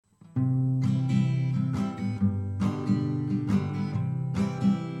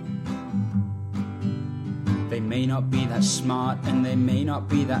may not be that smart and they may not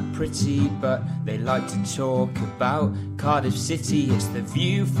be that pretty, but they like to talk about Cardiff City. It's the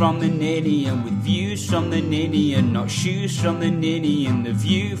view from the Ninian, with views from the Ninian, not shoes from the Ninian, the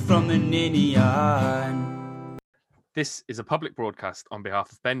view from the Ninian. This is a public broadcast on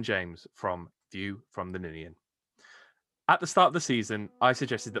behalf of Ben James from View from the Ninian. At the start of the season, I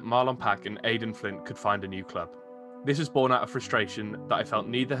suggested that Marlon Pack and Aidan Flint could find a new club. This was born out of frustration that I felt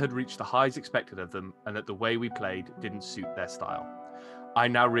neither had reached the highs expected of them and that the way we played didn't suit their style. I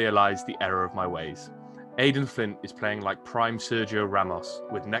now realise the error of my ways. Aidan Flint is playing like prime Sergio Ramos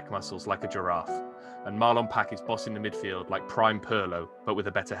with neck muscles like a giraffe, and Marlon Pack is bossing the midfield like prime Pirlo but with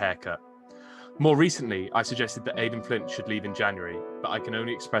a better haircut. More recently, I suggested that Aidan Flint should leave in January, but I can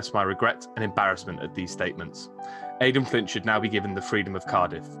only express my regret and embarrassment at these statements. Aidan Flint should now be given the freedom of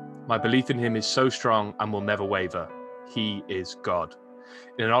Cardiff. My belief in him is so strong and will never waver. He is God.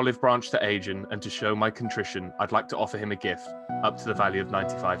 In an olive branch to Adrian and to show my contrition, I'd like to offer him a gift, up to the value of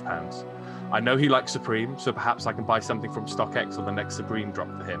 £95. I know he likes Supreme, so perhaps I can buy something from StockX on the next Supreme drop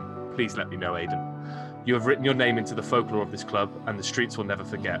for him. Please let me know, Aidan. You have written your name into the folklore of this club, and the streets will never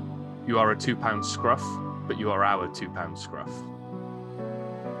forget. You are a £2 scruff, but you are our £2 scruff.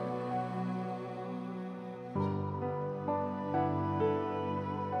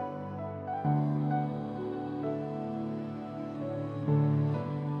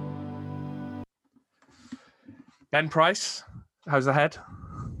 Ben Price, how's the head?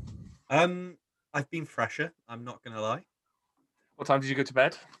 I've been fresher, I'm not going to lie. What time did you go to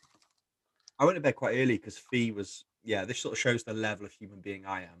bed? I went to bed quite early because Fee was, this sort of shows the level of human being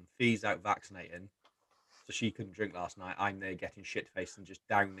I am. Fee's out vaccinating, so she couldn't drink last night. I'm there getting shit-faced and just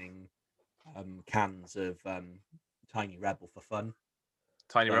downing cans of Tiny Rebel for fun.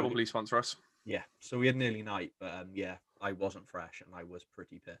 Tiny Rebel, please sponsor us. Yeah, so we had an early night, but I wasn't fresh and I was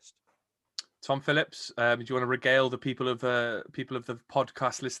pretty pissed. Tom Phillips, do you want to regale the people of the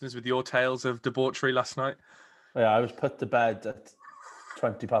podcast listeners with your tales of debauchery last night? Yeah, I was put to bed at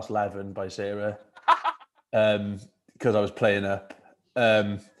 11:20 by Sarah because I was playing up.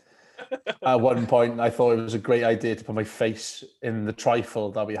 At one point, I thought it was a great idea to put my face in the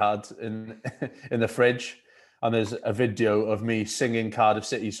trifle that we had in the fridge, and there's a video of me singing Cardiff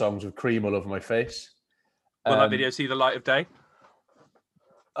City songs with cream all over my face. Will that video see the light of day?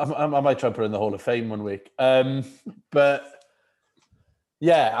 I might try and put it in the Hall of Fame one week. But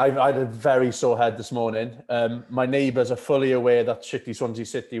yeah, I had a very sore head this morning. My neighbours are fully aware that shitty Swansea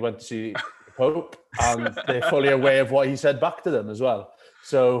City went to see the Pope, and they're fully aware of what he said back to them as well.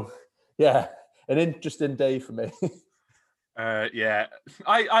 So yeah, an interesting day for me. Yeah,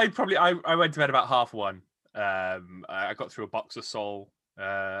 I went to bed about 1:30. I got through a box of Sol,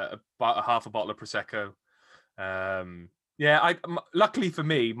 about half a bottle of Prosecco. Luckily for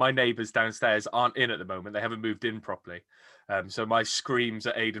me, my neighbours downstairs aren't in at the moment. They haven't moved in properly. So my screams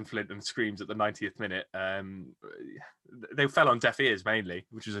at Aidan Flint and screams at the 90th minute, they fell on deaf ears mainly,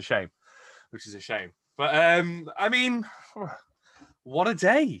 which is a shame. But, I mean, what a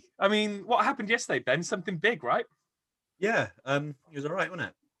day. I mean, what happened yesterday, Ben? Something big, right? Yeah, it was all right, wasn't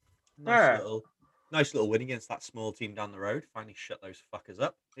it? Nice little win against that small team down the road. Finally shut those fuckers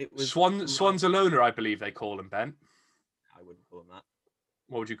up. It was Swans Alona, I believe they call them, Ben. I wouldn't call them that.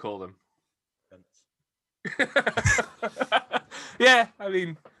 What would you call them? Cunts. Yeah, I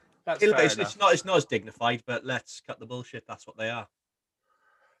mean, that's fair enough. It's not as dignified, but let's cut the bullshit. That's what they are.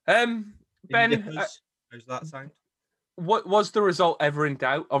 Ben, how's that sound? What was the result ever in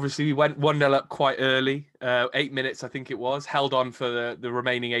doubt? Obviously, we went 1-0 up quite early, 8 minutes, I think it was, held on for the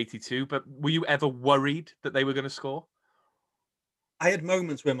remaining 82. But were you ever worried that they were going to score? I had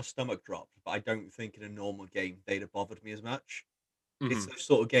moments where my stomach dropped, but I don't think in a normal game they'd have bothered me as much. Mm-hmm. It's those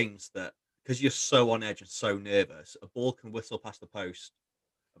sort of games that, because you're so on edge and so nervous, a ball can whistle past the post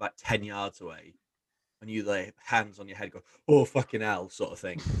about 10 yards away, and you lay hands on your head, go, "Oh fucking hell," sort of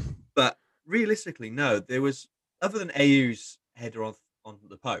thing. But realistically, no. There was, other than AU's header on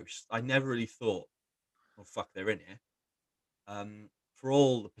the post, I never really thought, "Oh fuck, they're in here." For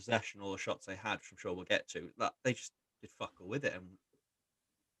all the possession, all the shots they had, which I'm sure we'll get to, that they just did fuck all with it. And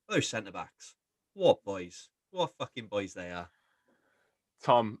those centre backs, what boys, what fucking boys they are.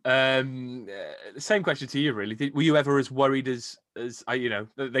 Tom, same question to you, really. Were you ever as worried as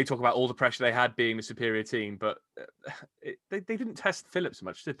they talk about all the pressure they had being a superior team, but they didn't test Phillips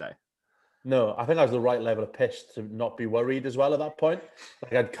much, did they? No, I think I was the right level of pissed to not be worried as well at that point.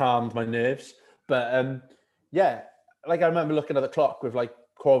 Like I'd calmed my nerves. But I remember looking at the clock with like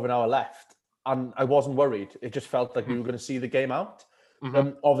quarter of an hour left, and I wasn't worried. It just felt like we were going to see the game out.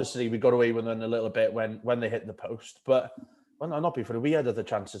 Mm-hmm. Obviously, we got away with them a little bit when they hit the post, but well, not before we had other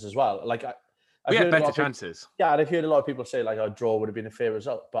chances as well. Like We had better chances. Yeah, and I've heard a lot of people say like our draw would have been a fair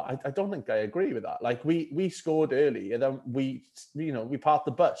result, but I don't think I agree with that. Like we scored early, and then we parked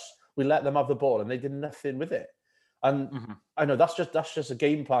the bus. We let them have the ball, and they did nothing with it. And I know that's just a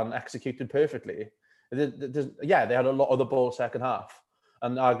game plan executed perfectly. They had a lot of the ball second half,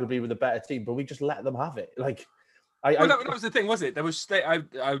 and arguably with a better team, but we just let them have it. Like, that was the thing, was it? There was I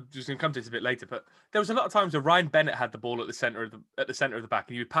was going to come to this a bit later, but there was a lot of times where Ryan Bennett had the ball at the center of the back,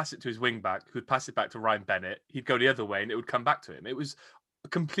 and he would pass it to his wing back, who would pass it back to Ryan Bennett. He'd go the other way, and it would come back to him. It was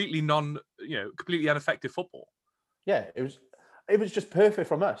completely completely ineffective football. Yeah, it was just perfect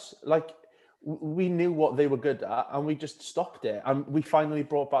from us. Like, we knew what they were good at, and we just stopped it. And we finally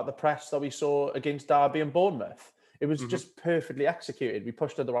brought back the press that we saw against Derby and Bournemouth. It was just perfectly executed. We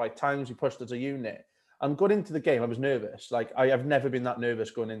pushed at the right times. We pushed as a unit. And going into the game, I was nervous. Like, I have never been that nervous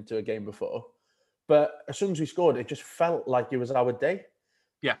going into a game before. But as soon as we scored, it just felt like it was our day.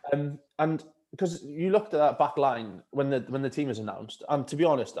 Yeah. And because you looked at that back line when the team was announced, and to be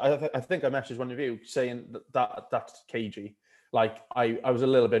honest, I think I messaged one of you saying that's cagey. Like, I was a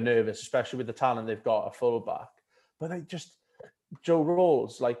little bit nervous, especially with the talent they've got at fullback. But Joe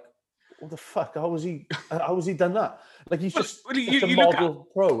Rawls, like, what the fuck? How has he done that? Like, he's just a model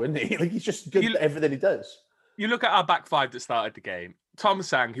pro, isn't he? Like, he's just good at everything he does. You look at our back five that started the game. Tom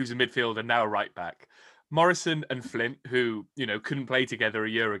Sang, who's a midfielder, now a right back. Morrison and Flint, who, couldn't play together a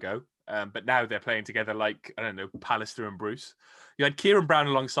year ago, but now they're playing together like, I don't know, Pallister and Bruce. You had Kieran Brown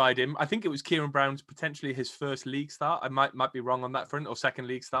alongside him. I think it was Kieran Brown's potentially his first league start. I might be wrong on that front, or second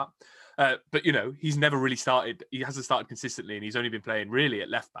league start. But, he's never really started. He hasn't started consistently, and he's only been playing really at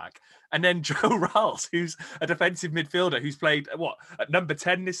left back. And then Joe Ralls, who's a defensive midfielder, who's played, at number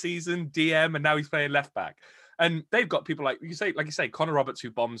 10 this season, DM, and now he's playing left back. And they've got people like you say, Connor Roberts,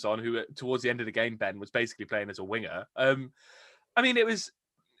 who bombs on, who towards the end of the game, Ben, was basically playing as a winger. I mean, it was...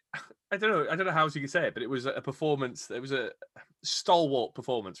 I don't know how else you could say it, but it was a performance. It was a stalwart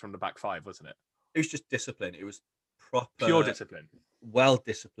performance from the back five, wasn't it? It was just discipline. It was proper, pure discipline, well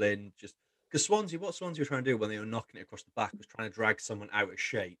disciplined. Just because what Swansea were trying to do when they were knocking it across the back was trying to drag someone out of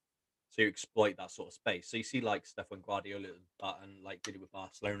shape, so you exploit that sort of space. So you see, like stuff when Guardiola and like did it with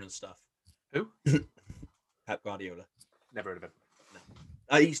Barcelona and stuff. Who? Pep Guardiola. Never heard of him.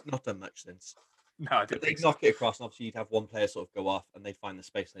 No, he's not done much since. No, I don't think they'd knock it across, and obviously you'd have one player sort of go off, and they'd find the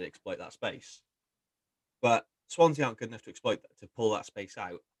space, and they'd exploit that space. But Swansea aren't good enough to exploit that, to pull that space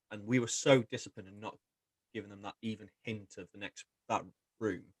out, and we were so disciplined and not giving them that even hint of that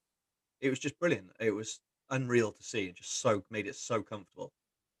room. It was just brilliant. It was unreal to see, and just made it so comfortable.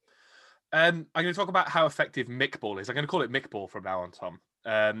 I'm going to talk about how effective Mick Ball is. I'm going to call it Mick Ball from now on, Tom.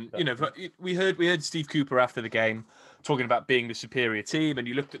 We heard Steve Cooper after the game talking about being the superior team, and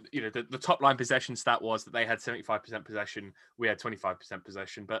you looked at the top line possession stat was that they had 75% possession, we had 25%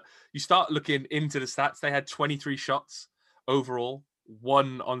 possession. But you start looking into the stats, they had 23 shots overall,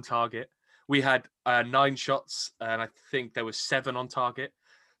 1 on target. We had 9 shots, and I think there was 7 on target.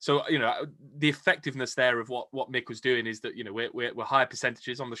 So, the effectiveness there of what Mick was doing is that, we're higher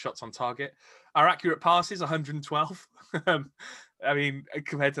percentages on the shots on target. Our accurate passes, 112. I mean,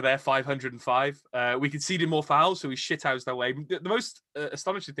 compared to their 505. We conceded more fouls, so we shithoused our way. The most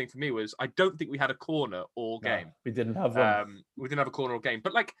astonishing thing for me was I don't think we had a corner all game. No, we didn't have one. We didn't have a corner all game.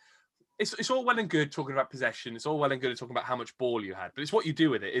 But, like, it's all well and good talking about possession. It's all well and good talking about how much ball you had. But it's what you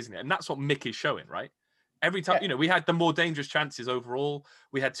do with it, isn't it? And that's what Mick is showing, right? Every time, we had the more dangerous chances overall.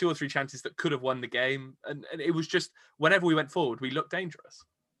 We had 2 or 3 chances that could have won the game. And it was just, whenever we went forward, we looked dangerous.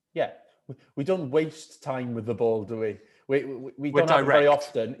 Yeah. We don't waste time with the ball, do we? We don't have it very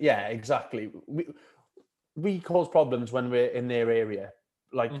often. Yeah, exactly. We cause problems when we're in their area.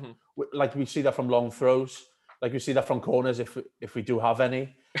 Like, like we see that from long throws. Like we see that from corners if we do have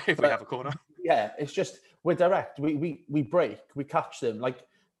any. We have a corner. Yeah, it's just, we're direct. We break. We catch them. Like,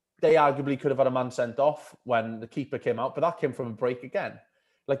 they arguably could have had a man sent off when the keeper came out, but that came from a break again.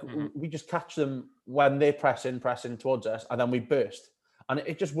 Like, we just catch them when they're pressing towards us, and then we burst. And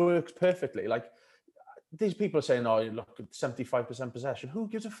it just works perfectly. Like, these people are saying, oh, look, 75% possession. Who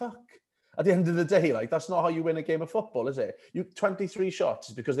gives a fuck? At the end of the day, like, that's not how you win a game of football, is it? 23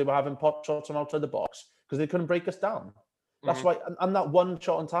 shots because they were having pot shots on outside the box because they couldn't break us down. That's why, and that one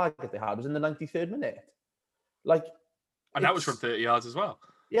shot on target they had was in the 93rd minute. Like, and that was from 30 yards as well.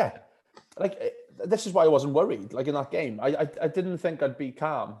 Yeah, like, this is why I wasn't worried. Like, in that game, I didn't think I'd be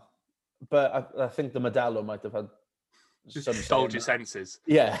calm, but I think the Modelo might have had Just sold your senses.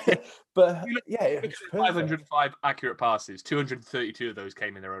 Yeah, but You look- yeah, look it's at 505 accurate passes, 232 of those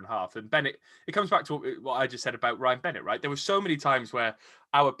came in their own half. And Bennett, it comes back to what I just said about Ryan Bennett, right? There were so many times where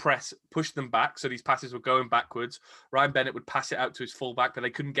our press pushed them back, so these passes were going backwards. Ryan Bennett would pass it out to his fullback, but they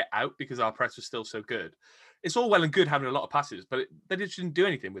couldn't get out because our press was still so good. It's all well and good having a lot of passes, but they just didn't do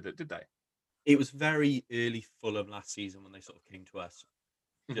anything with it, did they? It was very early Fulham last season when they sort of came to us,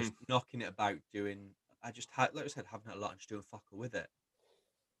 just knocking it about, doing. I just had, like I said, having a lot and just doing fuck all with it.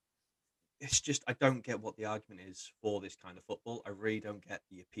 It's just I don't get what the argument is for this kind of football. I really don't get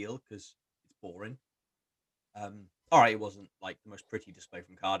the appeal because it's boring. All right, it wasn't like the most pretty display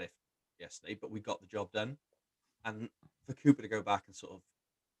from Cardiff yesterday, but we got the job done. And for Cooper to go back and sort of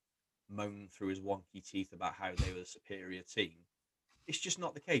moan through his wonky teeth about how they were a superior team, it's just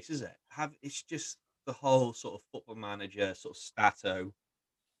not the case, is it? It's just the whole sort of football manager sort of stato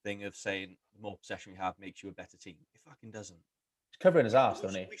thing of saying the more possession we have makes you a better team. It fucking doesn't. He's covering his ass,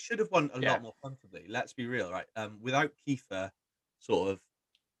 don't he? We should have won a lot more comfortably. Let's be real, right? Without Kiefer sort of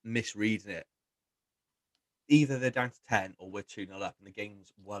misreading it, either they're down to 10 or we're 2-0 up, and the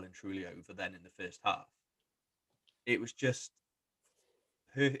game's well and truly over then in the first half. It was just,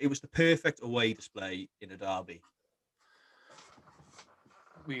 it was the perfect away display in a derby.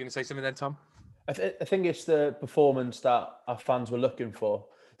 Were you going to say something then, Tom? I think it's the performance that our fans were looking for.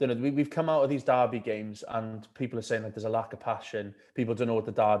 We've come out of these derby games and people are saying like there's a lack of passion. People don't know what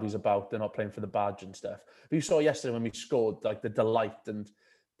the derby's about. They're not playing for the badge and stuff. But you saw yesterday when we scored, like the delight and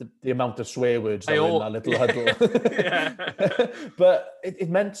the amount of swear words that were in that little huddle. But it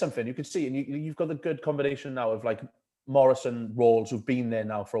meant something. You could see, and you've got the good combination now of like Morrison, Rawls, who've been there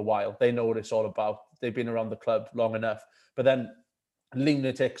now for a while. They know what it's all about. They've been around the club long enough. But then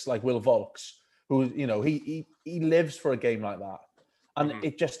lunatics like Will Volks, who, you know, he lives for a game like that. And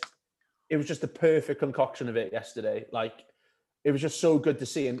it was just the perfect concoction of it yesterday. Like, it was just so good to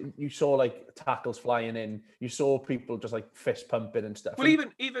see. And you saw like tackles flying in. You saw people just like fist pumping and stuff. Well,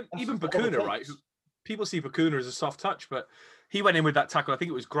 even Bacuna, right? People see Bacuna as a soft touch, but he went in with that tackle. I think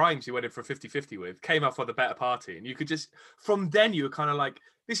it was Grimes he went in for a 50-50 with, came out for the better party. And you could just, from then you were kind of like,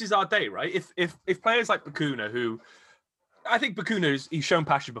 this is our day, right? If players like Bacuna, who, I think Bacuna, he's shown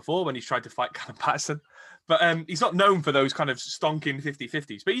passion before when he's tried to fight Callum Paterson. But he's not known for those kind of stonking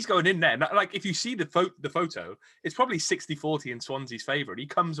 50-50s. But he's going in there. And like, if you see the photo, it's probably 60-40 in Swansea's favour. And he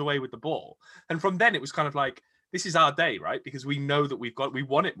comes away with the ball. And from then, it was kind of like, this is our day, right? Because we know that we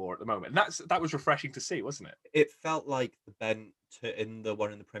want it more at the moment. And that was refreshing to see, wasn't it? It felt like in the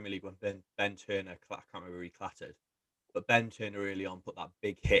one in the Premier League when Ben Turner, I can't remember where he clattered, but Ben Turner early on put that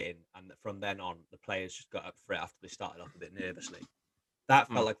big hit in. And from then on, the players just got up for it after they started off a bit nervously. That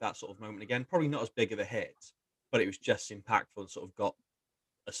felt like that sort of moment again. Probably not as big of a hit, but it was just impactful and sort of got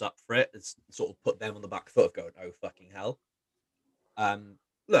us up for it. It's sort of put them on the back foot of going, oh, fucking hell.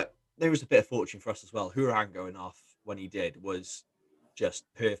 Look, there was a bit of fortune for us as well. Hourihane going off when he did was just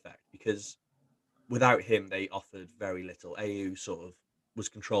perfect because without him, they offered very little. AU sort of was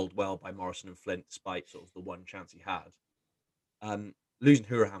controlled well by Morrison and Flint despite sort of the one chance he had. Losing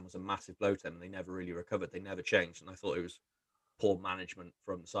Hourihane was a massive blow to them and they never really recovered. They never changed. And I thought it was poor management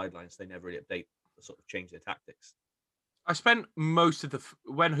from the sidelines. They never really change their tactics. I spent most of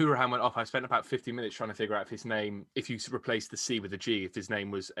when Hourihane went off, I spent about 50 minutes trying to figure out if his name, if you replace the C with a G, if his name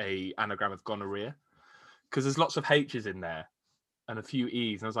was a anagram of gonorrhea. Because there's lots of H's in there and a few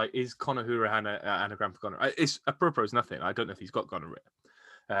E's. And I was like, is Conor Hourihane an anagram for gonorrhea? It's apropos nothing. I don't know if he's got gonorrhea.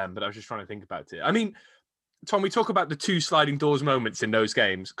 But I was just trying to think about it. I mean, Tom, we talk about the two sliding doors moments in those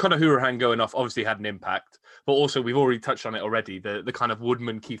games. Conor Hourihane going off obviously had an impact, but also we've already touched on it already, the kind of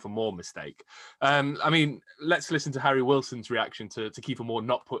Woodman Kiefer Moore mistake. I mean, let's listen to Harry Wilson's reaction to Kiefer Moore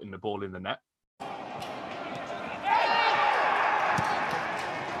not putting the ball in the net.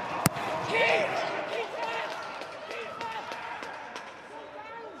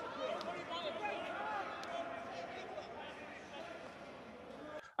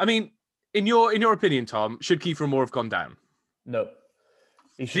 I mean, in your opinion, Tom, should Kiefer Moore have gone down? No.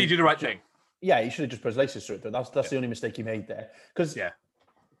 Did he do the right thing? Yeah, he should have just put his laces through it. That's the only mistake he made there. Because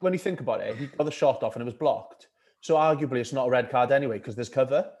when you think about it, he got the shot off and it was blocked. So arguably it's not a red card anyway because there's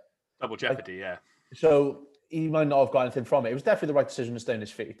cover. Double jeopardy, yeah. So he might not have got anything from it. It was definitely the right decision to stay on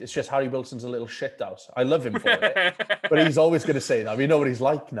his feet. It's just Harry Wilson's a little shithouse. I love him for it. But he's always going to say that. We know what he's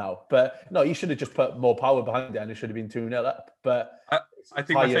like now. But no, he should have just put more power behind it and it should have been 2-0 up. But I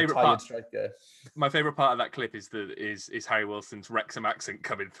think my favourite part of that clip is Harry Wilson's Wrexham accent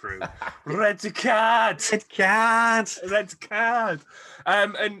coming through. Red card.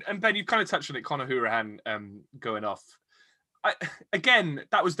 And Ben, you've kind of touched on it, Conor Hourihane going off. again,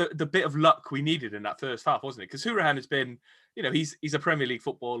 that was the bit of luck we needed in that first half, wasn't it? Because Hourihane has been, he's a Premier League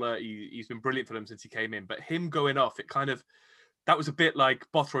footballer. He's been brilliant for them since he came in. But him going off, that was a bit like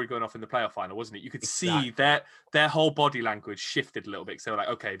Bothroyd going off in the playoff final, wasn't it? You could see their whole body language shifted a little bit. So they were like,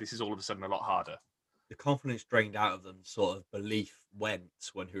 okay, this is all of a sudden a lot harder. The confidence drained out of them, sort of belief went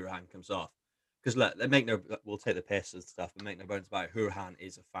when Hourihane comes off. Because look, we'll take the piss and stuff, but make no bones about it. Hourihane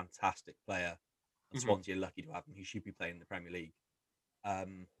is a fantastic player. And Swansea are lucky to have him. He should be playing in the Premier League.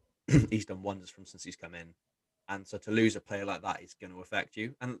 He's done wonders since he's come in. And so to lose a player like that is going to affect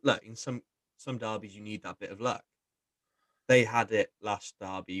you. And look, in some derbies, you need that bit of luck. They had it last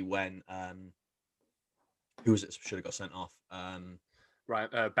derby when who was it should have got sent off?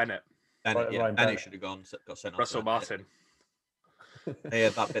 Bennett. Bennett should have got sent off. Russell Martin. They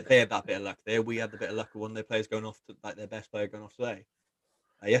had that bit of luck there. We had the bit of luck of one of their players going off to, like their best player going off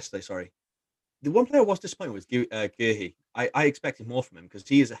yesterday. Sorry. The one player I was disappointed was Guehi. I expected more from him because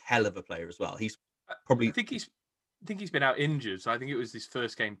he is a hell of a player as well. He's probably. I think he's been out injured. So I think it was his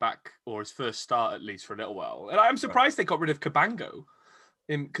first game back or his first start at least for a little while. And I'm surprised they got rid of Cabango.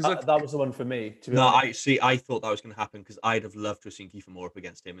 Because that was the one for me. I thought that was going to happen because I'd have loved to have seen Kiefer Moore up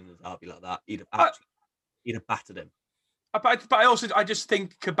against him in a derby like that. He'd have battered him. But I just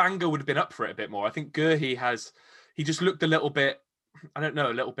think Cabango would have been up for it a bit more. I think Guehi he just looked a little bit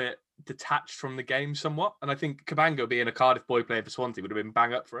detached from the game somewhat. And I think Cabango being a Cardiff boy playing for Swansea would have been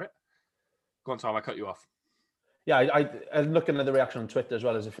bang up for it. Go on, Tom, I cut you off. Yeah, I looking at the reaction on Twitter as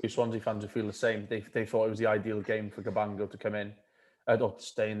well as a few Swansea fans who feel the same. They thought it was the ideal game for Cabango to come in or to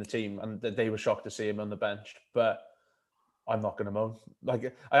stay in the team, and they were shocked to see him on the bench. But I'm not going to moan.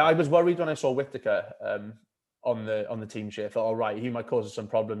 Like I was worried when I saw Whittaker on the team sheet. I thought, all right, he might cause some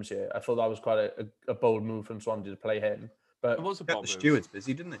problems here. I thought that was quite a bold move from Swansea to play him. But it was a bold move. The stewards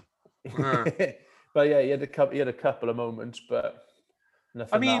busy, didn't he? But yeah, he had a couple of moments, but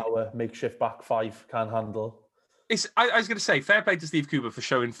nothing that our makeshift back five can handle. I was going to say, fair play to Steve Cooper for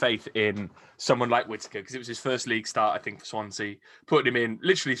showing faith in someone like Whittaker because it was his first league start, I think, for Swansea. Putting him in,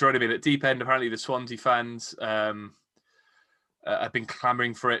 literally throwing him in at deep end. Apparently, the Swansea fans have been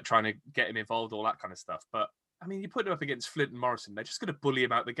clamouring for it, trying to get him involved, all that kind of stuff. But I mean, you put him up against Flint and Morrison, they're just going to bully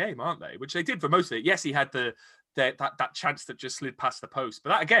him out the game, aren't they? Which they did for most of it. Yes, he had that chance that just slid past the post,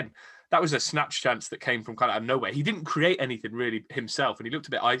 but that was a snatch chance that came from kind of out of nowhere. He didn't create anything really himself, and he looked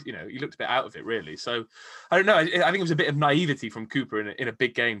a bit out of it really. So I don't know. I think it was a bit of naivety from Cooper in a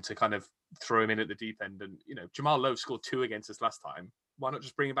big game to kind of throw him in at the deep end. And Jamal Lowe scored 2 against us last time. Why not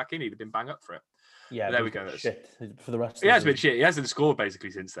just bring him back in? He'd have been bang up for it. Yeah, but there we go. Shit for the rest. He has been shit. He hasn't scored basically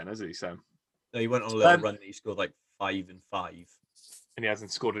since then, has he? So. No, he went on a little run that he scored like 5 and 5. And he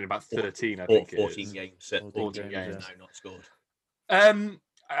hasn't scored in about 13, I think. 14 games. 14 games now not scored.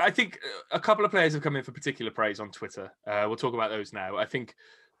 I think a couple of players have come in for particular praise on Twitter. We'll talk about those now. I think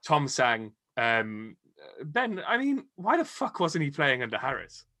Tom Sang, Ben, I mean, why the fuck wasn't he playing under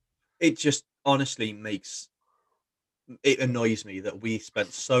Harris? It just honestly annoys me that we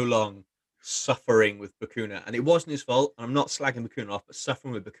spent so long suffering with Bacuna. And it wasn't his fault. And I'm not slagging Bacuna off, but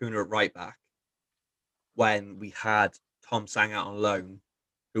suffering with Bacuna at right back when we had Tom Sang out on loan,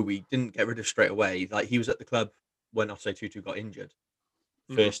 who we didn't get rid of straight away. Like he was at the club when Osei Tutu got injured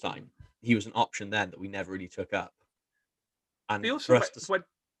first time. He was an option then that we never really took up. And he also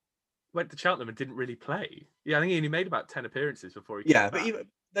went to Cheltenham and didn't really play. Yeah, I think he only made about 10 appearances before he came back.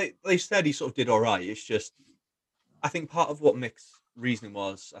 But they said he sort of did all right. It's just, I think part of what Mick's reasoning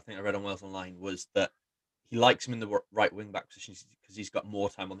was, I think I read on Wales Online, was that he likes him in the right wing back position because he's got more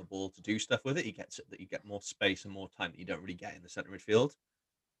time on the ball to do stuff with it. He gets it that you get more space and more time that you don't really get in the centre midfield,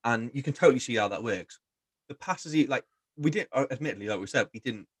 and you can totally see how that works. The passes we did, admittedly, like we said, we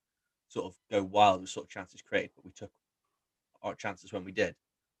didn't sort of go wild with sort of chances created, but we took our chances when we did.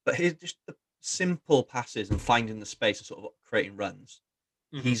 But here's just the simple passes and finding the space and sort of creating runs.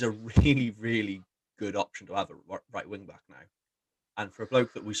 Mm-hmm. He's a really, really good option to have a right wing back now. And for a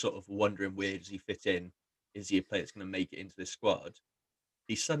bloke that we sort of wondering where does he fit in, is he a player that's going to make it into this squad?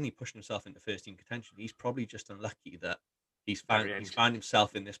 He's suddenly pushing himself into first team contention. He's probably just unlucky that he's found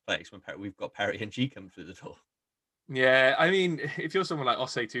himself in this place when we've got Perry NG coming through the door. Yeah, I mean, if you're someone like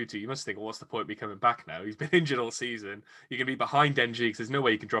Osei Tutu, you must think, well, what's the point of me coming back now? He's been injured all season. You're going to be behind NG because there's no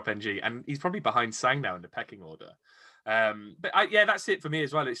way you can drop NG. And he's probably behind Sang now in the pecking order. But that's it for me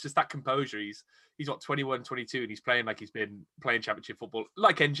as well. It's just that composure. He's got 21, 22, and he's playing like he's been playing championship football,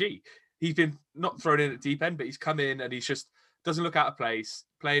 like NG. He's been not thrown in at deep end, but he's come in and he's just doesn't look out of place,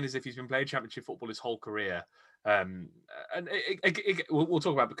 playing as if he's been playing championship football his whole career. And we'll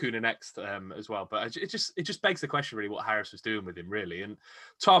talk about Bacuna next as well. But it just begs the question, really, what Harris was doing with him, really. And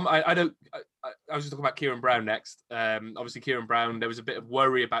Tom, I was just talking about Kieran Brown next. Obviously, Kieran Brown, there was a bit of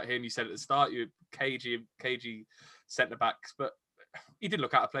worry about him. You said at the start, you cagey centre backs, but he didn't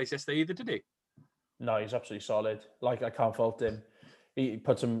look out of place yesterday either, did he? No, he's absolutely solid. Like, I can't fault him. He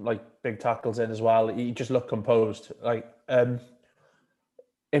put some like big tackles in as well. He just looked composed. Like,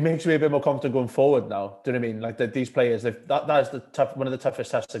 it makes me a bit more confident going forward now. Do you know what I mean? Like these players, that is one of the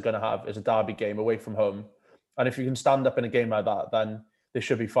toughest tests they're going to have is a derby game away from home. And if you can stand up in a game like that, then they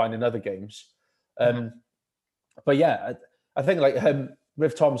should be fine in other games. But yeah, I think like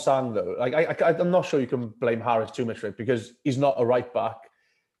with Tom Sang though, like I'm not sure you can blame Harris too much for it because he's not a right back.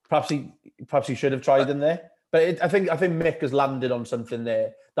 Perhaps he should have tried in there. But I think Mick has landed on something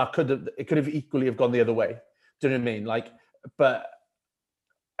there that could have equally have gone the other way. Do you know what I mean? Like, but.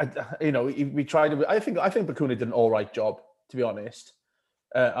 We tried. I think Bacuna did an all right job, to be honest.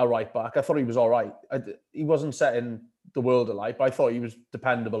 A right back. I thought he was all right. He wasn't setting the world alight, but I thought he was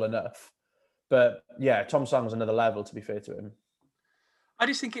dependable enough. But yeah, Tom Sang was another level, to be fair to him. I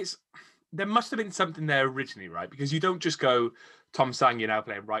just think there must have been something there originally, right? Because you don't just go, Tom Sang, you're now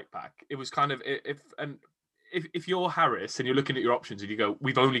playing right back. It was kind of if you're Harris and you're looking at your options and you go,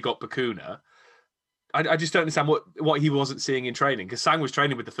 we've only got Bacuna. I just don't understand what he wasn't seeing in training because Sang was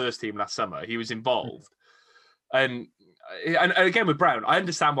training with the first team last summer. He was involved. And again, with Brown, I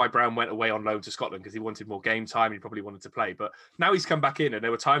understand why Brown went away on loan to Scotland because he wanted more game time. He probably wanted to play. But now he's come back in and there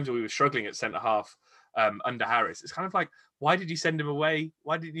were times where we were struggling at centre-half under Harris. It's kind of like, why did you send him away?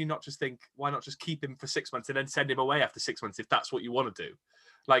 Why did you not just think, why not just keep him for 6 months and then send him away after 6 months if that's what you want to do?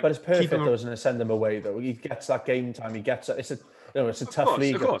 Like, but it's perfect, though, isn't it? Send him away, though. He gets that game time. He gets it. It's a tough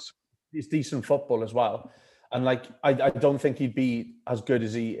league. Of course. It's decent football as well. And like, I don't think he'd be as good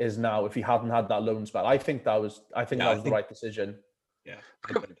as he is now if he hadn't had that loan spell. I think that was the right decision. Yeah.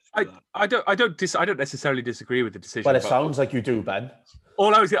 I don't necessarily disagree with the decision. Well, it sounds like you do, Ben.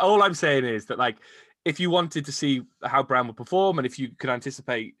 All I'm saying is that like, if you wanted to see how Brown would perform and if you could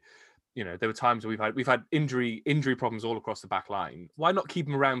anticipate, there were times where we've had injury problems all across the back line. Why not keep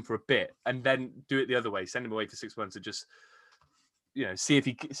him around for a bit and then do it the other way? Send him away for 6 months and just see if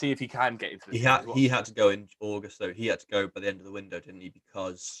he can get into the he had to go in August though. He had to go by the end of the window, didn't he?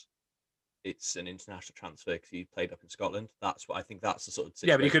 Because it's an international transfer because he played up in Scotland. That's what I think. That's the sort of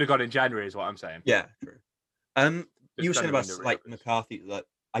situation. Yeah, but he could have gone in January, is what I'm saying. Yeah, true. You were saying about like McCarthy. Like,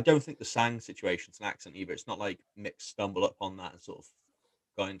 I don't think the Sang situation's an accident either. It's not like Mick stumbled upon that and sort of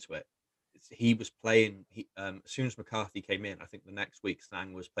got into it. He was playing. As soon as McCarthy came in, I think the next week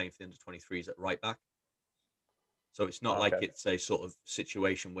Sang was playing for the under-23s at right back. So it's not like it's a sort of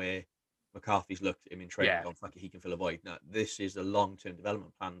situation where McCarthy's looked at him in training and gone, fuck it, he can fill a void. No, this is a long-term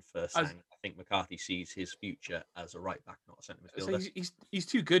development plan for Sang. I think McCarthy sees his future as a right back, not a centre midfielder. So he's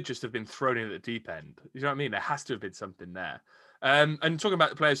too good just to have been thrown in at the deep end. You know what I mean? There has to have been something there. And talking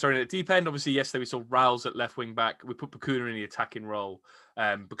about the players thrown in at the deep end, obviously yesterday we saw Riles at left wing back. We put Bacuna in the attacking role.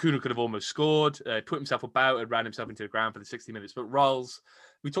 Bacuna could have almost scored, put himself about and ran himself into the ground for the 60 minutes. But Riles,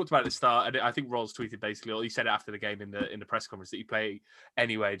 we talked about at the start, and I think Riles tweeted basically, or he said it after the game in the press conference that he played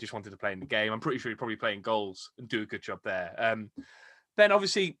anyway, just wanted to play in the game. I'm pretty sure he'd probably play in goals and do a good job there. Then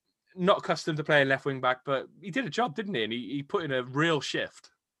obviously not accustomed to playing left wing back, but he did a job, didn't he? And he put in a real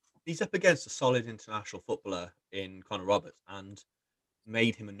shift. He's up against a solid international footballer in Connor Roberts and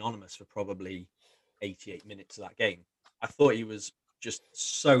made him anonymous for probably 88 minutes of that game. I thought he was just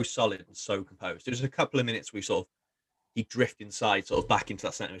so solid and so composed. There was a couple of minutes where he'd drift inside, sort of back into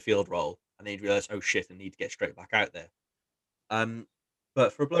that centre midfield role, and then he'd realise, oh shit, I need to get straight back out there.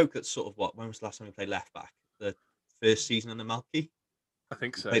 But for a bloke that's sort of when was the last time he played left back? The first season under Malky? I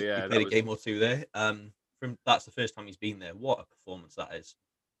think so, He played a game or two there. That's the first time he's been there. What a performance that is.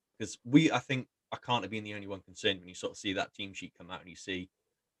 Because I can't have been the only one concerned when you sort of see that team sheet come out and you see,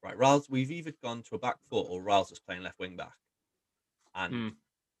 right, Riles, we've either gone to a back four or Riles is playing left wing back. And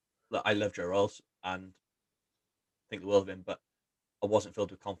look, I love Joe Riles and think the world of him, but I wasn't filled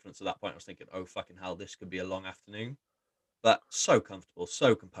with confidence at that point. I was thinking, oh, fucking hell, this could be a long afternoon. But so comfortable,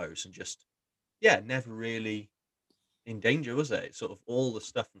 so composed, and just, never really in danger, was it? It's sort of all the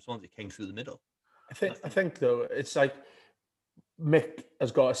stuff from Swansea came through the middle. I think though, it's like Mick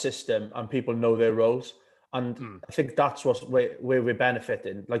has got a system and people know their roles. And I think that's where we're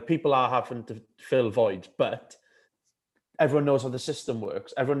benefiting. Like, people are having to fill voids, but everyone knows how the system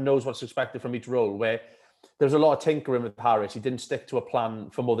works. Everyone knows what's expected from each role, where there's a lot of tinkering with Harris. He didn't stick to a plan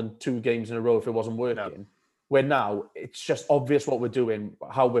for more than 2 games in a row if it wasn't working. No. Where now it's just obvious what we're doing,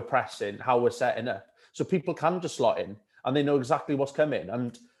 how we're pressing, how we're setting up. So people can just slot in and they know exactly what's coming.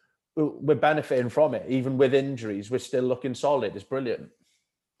 And we're benefiting from it. Even with injuries, we're still looking solid. It's brilliant.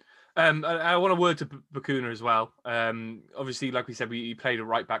 I want a word to Bacuna as well. Obviously, like we said, he played a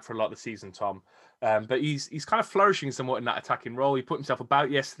right back for a lot of the season, Tom. But he's kind of flourishing somewhat in that attacking role. He put himself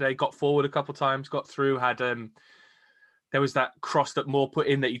about yesterday, got forward a couple of times, got through, had there was that cross that Moore put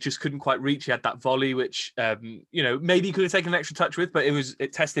in that he just couldn't quite reach. He had that volley, which maybe he could have taken an extra touch with, but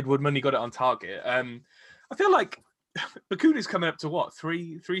it tested Woodman. He got it on target. I feel like Bacuna's coming up to what,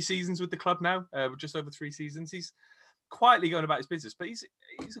 three seasons with the club now? Just over 3 seasons. He's quietly going about his business, but he's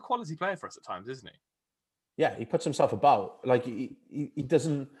a quality player for us at times, isn't he? Yeah, he puts himself about. Like he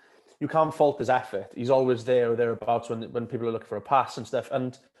doesn't. You can't fault his effort. He's always there or thereabouts when people are looking for a pass and stuff.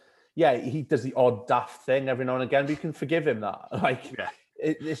 And yeah, he does the odd daft thing every now and again, but you can forgive him that. Like, yeah.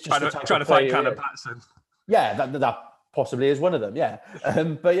 It's just trying to fight Cannon Patterson. Yeah, that possibly is one of them. Yeah,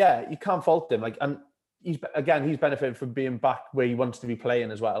 but yeah, you can't fault him. Like, and he's benefiting from being back where he wants to be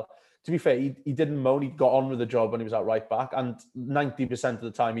playing as well. To be fair, he didn't moan. He got on with the job when he was at right back, and 90% of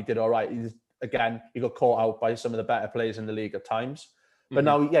the time he did all right. He got caught out by some of the better players in the league at times, but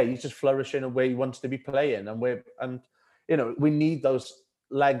now, yeah, he's just flourishing where he wants to be playing, and we need those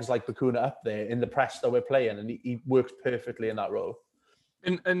legs like Bacuna up there in the press that we're playing, and he works perfectly in that role.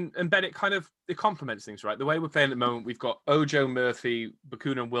 And Ben, it complements things, right? The way we're playing at the moment, we've got Ojo, Murphy,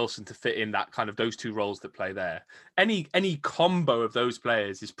 Bacuna, and Wilson to fit in that kind of those 2 roles that play there. Any combo of those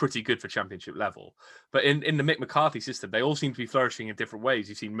players is pretty good for championship level. But in the Mick McCarthy system, they all seem to be flourishing in different ways.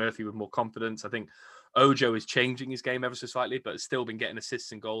 You've seen Murphy with more confidence. I think Ojo is changing his game ever so slightly, but has still been getting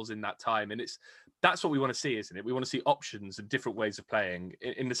assists and goals in that time. And that's what we want to see, isn't it? We want to see options and different ways of playing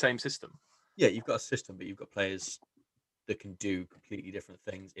in the same system. Yeah, you've got a system, but you've got players that can do completely different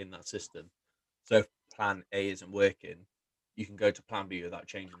things in that system. So if plan A isn't working, you can go to plan B without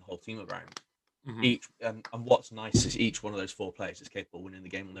changing the whole team around. And what's nice is each one of those 4 players is capable of winning the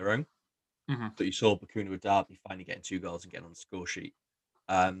game on their own. But you saw Bacuna with Derby finally getting 2 goals and getting on the score sheet.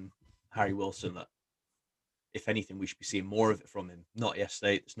 Harry Wilson, that if anything, we should be seeing more of it from him. Not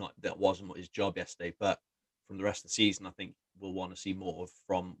yesterday. That wasn't his job yesterday, but from the rest of the season, I think we'll want to see more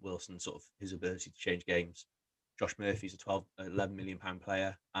from Wilson, sort of his ability to change games. Josh Murphy's a 11 million pound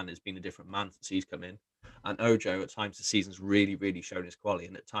player and has been a different man since he's come in. And Ojo, at times this season's really, really shown his quality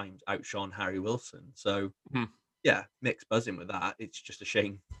and at times outshone Harry Wilson. So, yeah, Mick's buzzing with that. It's just a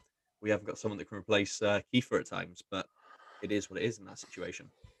shame we haven't got someone that can replace Kiefer at times, but it is what it is in that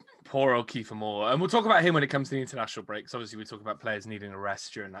situation. Poor old Kiefer Moore. And we'll talk about him when it comes to the international breaks. Obviously, we talk about players needing a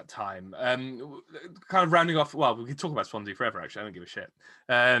rest during that time. Kind of rounding off, well, we could talk about Swansea forever, actually. I don't give a shit.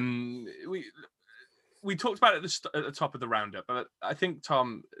 We talked about it at the top of the roundup, but I think,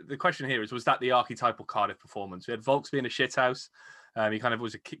 Tom, the question here was that the archetypal Cardiff performance? We had Volks being a shithouse. He kind of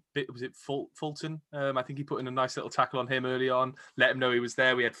was was it Fulton? I think he put in a nice little tackle on him early on, let him know he was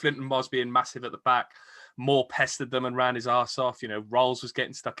there. We had Flint and Moss being massive at the back. Moore pestered them and ran his arse off. Rolls was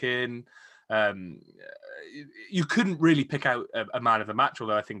getting stuck in. You couldn't really pick out a man of the match,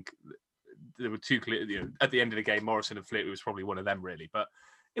 although I think there were 2 clear. At the end of the game, Morrison and Flint was probably one of them, really. But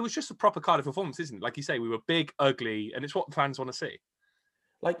it was just a proper Cardiff performance, isn't it? Like you say, we were big, ugly, and it's what fans want to see.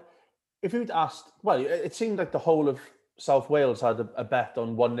 Like, if you'd asked, well, it seemed like the whole of South Wales had a bet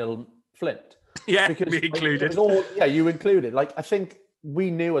on 1-0 Flint. Yeah, because, me included. You included. Like, I think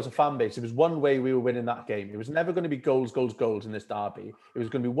we knew as a fan base, it was one way we were winning that game. It was never going to be goals in this derby. It was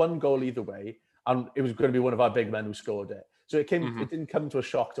going to be 1 goal either way, and it was going to be one of our big men who scored it. So it didn't come to a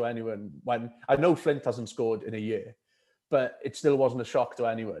shock to anyone when I know Flint hasn't scored in a year. But it still wasn't a shock to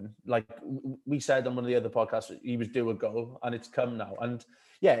anyone. Like we said on one of the other podcasts, he was due a goal and it's come now. And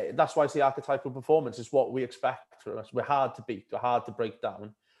yeah, that's why it's the archetypal performance. It's what we expect from us. We're hard to beat. We're hard to break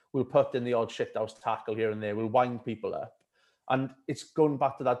down. We'll put in the odd shithouse tackle here and there. We'll wind people up. And it's going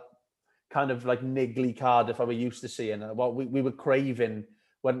back to that kind of like niggly Cardiff I we used to seeing. What we were craving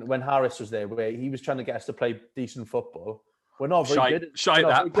when Harris was there, where he was trying to get us to play decent football. We're not very good.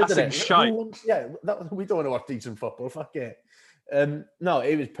 Passing shite. We don't want to watch decent football. Fuck it. No,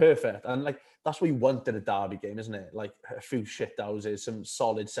 it was perfect. And like, that's what you want in a derby game, isn't it? Like a few shit houses, some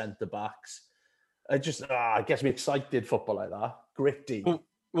solid centre backs. It gets me excited, football like that. Gritty.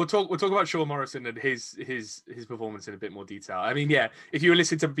 We'll talk about Sean Morrison and his performance in a bit more detail. I mean, yeah, if you were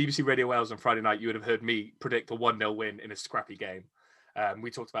listening to BBC Radio Wales on Friday night, you would have heard me predict a 1-0 win in a scrappy game.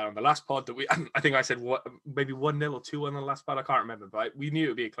 We talked about it on the last pod that I think I said maybe 1-0 or 2-1 on the last pod. I can't remember, but we knew it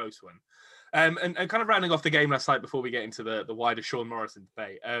would be a close one. And kind of rounding off the game last night before we get into the wider Sean Morrison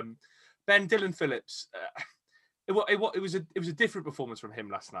debate. Ben, Dylan Phillips, It was a different performance from him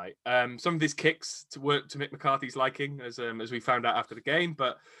last night. Some of his kicks to work to Mick McCarthy's liking, as we found out after the game,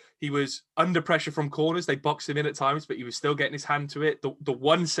 but he was under pressure from corners. They boxed him in at times, but he was still getting his hand to it. The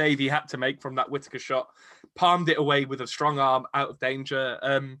one save he had to make from that Whittaker shot, palmed it away with a strong arm out of danger.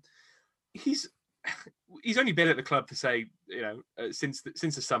 He's only been at the club for since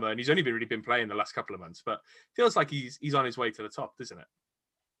the summer, and he's only really been playing the last couple of months. But feels like he's on his way to the top, doesn't it?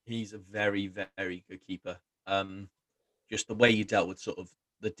 He's a very, very good keeper. Just the way you dealt with sort of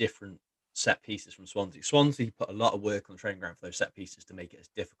the different set pieces from Swansea. Swansea put a lot of work on the training ground for those set pieces to make it as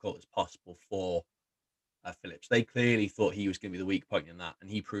difficult as possible for Phillips. They clearly thought he was going to be the weak point in that, and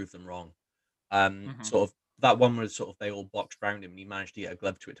he proved them wrong. Sort of that one where sort of they all boxed around him and he managed to get a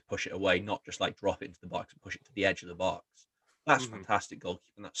glove to it to push it away, not just like drop it into the box and push it to the edge of the box. That's fantastic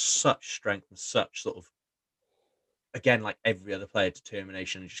goalkeeping. That's such strength and such sort of, again, like every other player,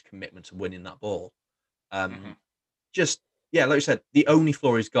 determination and just commitment to winning that ball. Just, yeah, like you said, the only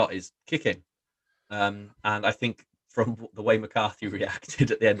flaw he's got is kicking. And I think from the way McCarthy reacted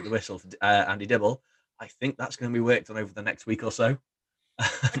at the end of the whistle to Andy Dibble, I think that's going to be worked on over the next week or so.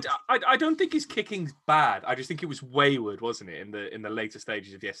 I don't think his kicking's bad. I just think it was wayward, wasn't it, in the later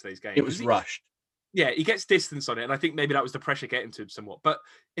stages of yesterday's game? It was rushed. Yeah, he gets distance on it, and I think maybe that was the pressure getting to him somewhat. But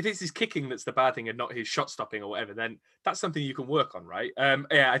if it's his kicking that's the bad thing and not his shot stopping or whatever, then that's something you can work on, right?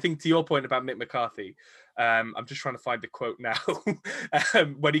 Yeah, I think to your point about Mick McCarthy, I'm just trying to find the quote now.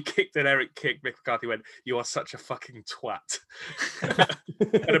 When he kicked an Eric kick, Mick McCarthy went, "You are such a fucking twat,"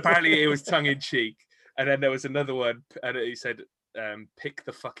 and apparently it was tongue in cheek. And then there was another one, and he said, "Pick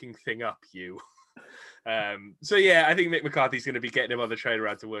the fucking thing up, you." So yeah, I think Mick McCarthy's going to be getting him on the train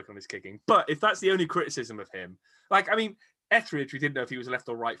around to work on his kicking. But if that's the only criticism of him, Etheridge, we didn't know if he was left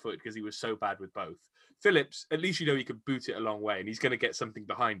or right footed because he was so bad with both. Phillips, at least he could boot it a long way and he's going to get something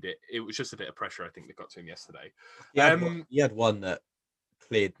behind it. It was just a bit of pressure, I think, that got to him yesterday. He had one that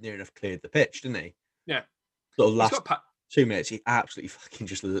near enough cleared the pitch, didn't he? Yeah. Sort of last 2 minutes, he absolutely fucking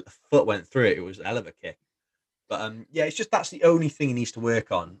just a foot went through it. It was a hell of a kick. But yeah, it's just that's the only thing he needs to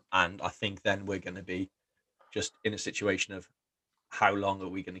work on. And I think then we're going to be just in a situation of how long are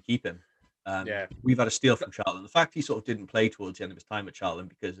we going to keep him? We've had a steal from Charlton. The fact he sort of didn't play towards the end of his time at Charlton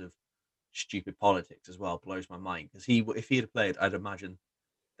because of stupid politics as well blows my mind. Because if he had played, I'd imagine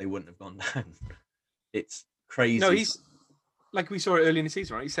they wouldn't have gone down. It's crazy. No, he's like we saw it early in the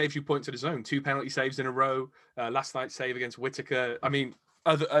season, right? He saves you points at his own. 2 penalty saves in a row. Last night's save against Whittaker. I mean,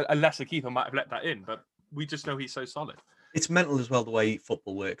 a lesser keeper might have let that in, but we just know he's so solid. It's mental as well the way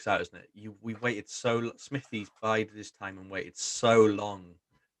football works out, isn't it? We waited so Smithy's bided his time and waited so long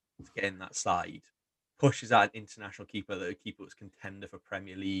to get in that side. Pushes out an international keeper, that a keeper was contender for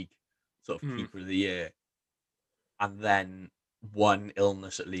Premier League sort of keeper of the year, and then one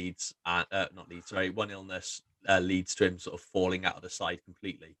illness at Leeds, one illness leads to him sort of falling out of the side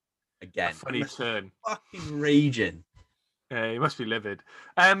completely. Again, a funny turn. Fucking raging. Yeah, he must be livid.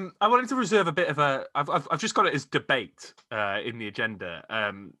 I wanted to reserve a bit of a. I've just got it as debate in the agenda,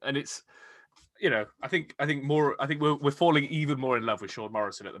 and it's, I think we're falling even more in love with Sean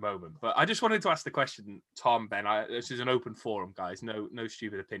Morrison at the moment. But I just wanted to ask the question, Tom, Ben. This is an open forum, guys. No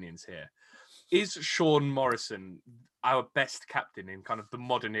stupid opinions here. Is Sean Morrison our best captain in kind of the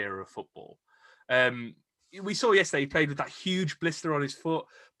modern era of football? We saw yesterday he played with that huge blister on his foot,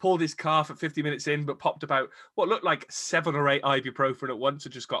 pulled his calf at 50 minutes in, but popped about what looked like 7 or 8 ibuprofen at once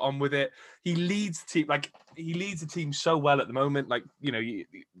and just got on with it. He leads the team so well at the moment. You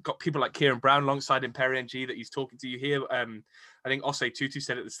got people like Kieran Brown alongside him, Perry NG that he's talking to you here. I think Osei Tutu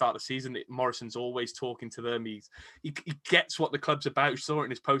said at the start of the season that Morrison's always talking to them. He gets what the club's about. You saw it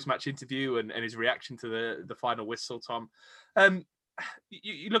in his post-match interview and his reaction to the final whistle, Tom.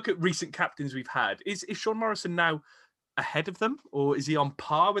 You look at recent captains we've had. Is Sean Morrison now ahead of them, or is he on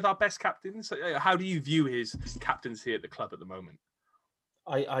par with our best captains? How do you view his captaincy at the club at the moment?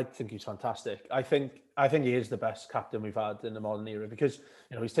 I think he's fantastic. I think he is the best captain we've had in the modern era because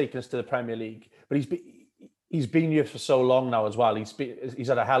he's taken us to the Premier League, but he's been here for so long now as well. He's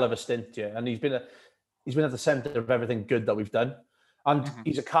had a hell of a stint here, and he's been at the centre of everything good that we've done, and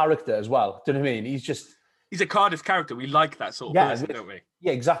he's a character as well. Do you know what I mean? He's a Cardiff character. We like that sort of person, don't we?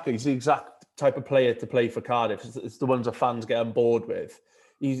 Yeah, exactly. He's the exact type of player to play for Cardiff. It's the ones that fans get on board with.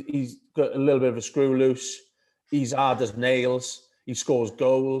 He's got a little bit of a screw loose. He's hard as nails. He scores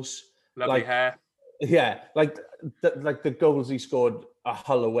goals. Lovely hair. Yeah, like the goals he scored a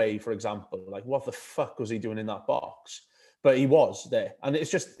Hull away, for example. Like, what the fuck was he doing in that box? But he was there. And he's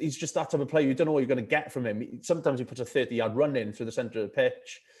just that type of player. You don't know what you're going to get from him. Sometimes he puts a 30-yard run in through the centre of the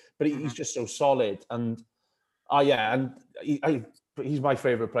pitch, but he's just so solid. And he's my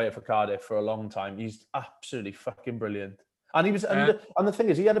favourite player for Cardiff for a long time. He's absolutely fucking brilliant. And he was, and the thing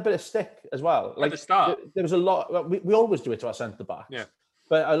is, he had a bit of stick as well. Like at the start, there was a lot. We always do it to our centre backs. Yeah.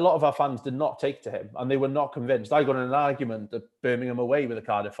 But a lot of our fans did not take to him, and they were not convinced. I got in an argument at Birmingham away with a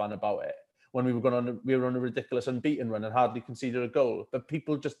Cardiff fan about it when we were on a ridiculous unbeaten run and hardly conceded a goal. But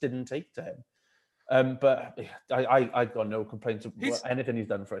people just didn't take to him. But I got no complaints of anything he's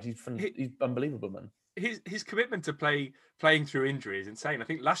done for us. He's unbelievable, man. His commitment to playing through injury is insane. I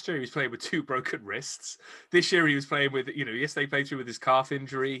think last year he was playing with 2 broken wrists. This year he was playing with, yesterday he played through with his calf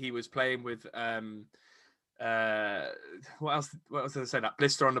injury. He was playing with what else did I say? That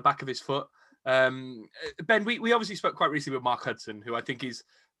blister on the back of his foot. Ben, we obviously spoke quite recently with Mark Hudson, who I think is,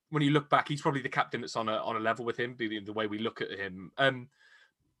 when you look back, he's probably the captain that's on a level with him, the way we look at him.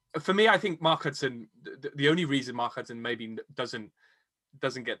 For me, I think Mark Hudson, the only reason Mark Hudson maybe doesn't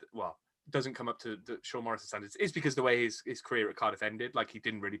come up to the Sean Morrison standards is because the way his career at Cardiff ended. Like, he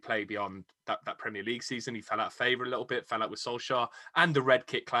didn't really play beyond that Premier League season. He fell out of favour a little bit, fell out with Solskjaer, and the red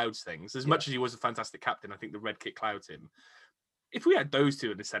kit clouds things. As much as he was a fantastic captain, I think the red kit clouds him. If we had those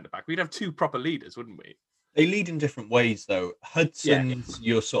two in the centre-back, we'd have 2 proper leaders, wouldn't we? They lead in different ways, though. Hudson's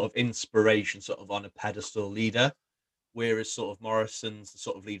your sort of inspiration, sort of on a pedestal leader, whereas sort of Morrison's the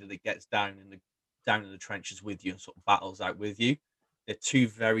sort of leader that gets down in the trenches with you and sort of battles out with you. They're 2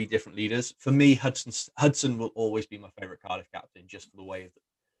 very different leaders. For me, Hudson will always be my favourite Cardiff captain, just for the way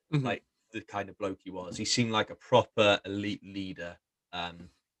of like the kind of bloke he was. He seemed like a proper elite leader,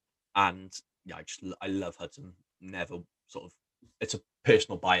 and yeah, I love Hudson. Never sort of, it's a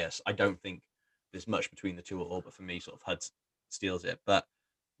personal bias. I don't think there's much between the two at all, but for me, sort of Hudson steals it. But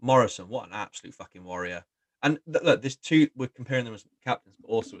Morrison, what an absolute fucking warrior! And look, there's 2. We're comparing them as captains, but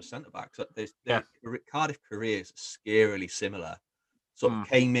also as centre backs. Their Cardiff careers are scarily similar. Sort of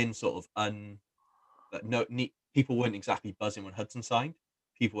came in sort of people weren't exactly buzzing when Hudson signed.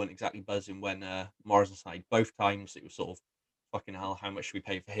 People weren't exactly buzzing when Morrison signed. Both times it was sort of, fucking hell, how much should we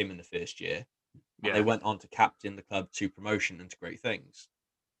pay for him in the first year? And they went on to captain the club to promotion and to great things.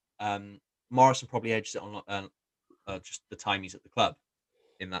 Morrison probably edges it on just the time he's at the club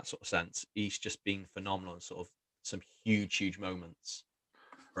in that sort of sense. He's just been phenomenal in sort of some huge moments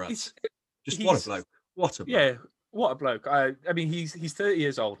for us. What a bloke. What a bloke. Yeah. What a bloke. I mean, he's 30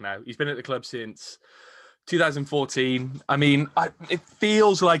 years old now. He's been at the club since 2014. I mean, it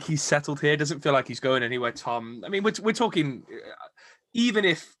feels like he's settled here. It doesn't feel like he's going anywhere, Tom. I mean, we're talking, even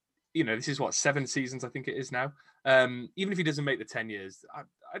if, this is 7 seasons, I think it is now. Even if he doesn't make the 10 years,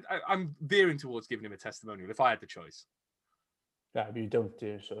 I'm veering towards giving him a testimonial if I had the choice. Yeah, but you don't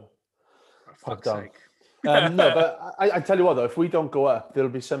do so. For fuck's sake. No, but I tell you what, though, if we don't go up, there'll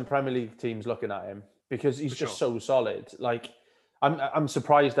be some Premier League teams looking at him. Because he's just so solid. Like, I'm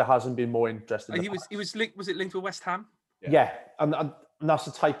surprised there hasn't been more interest in him. He was linked. Was it linked with West Ham? Yeah. And that's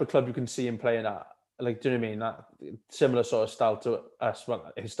the type of club you can see him playing at. Like, do you know what I mean? That similar sort of style to us,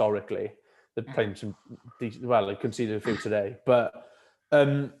 historically. They're playing some decent. Well, they conceded a few today, but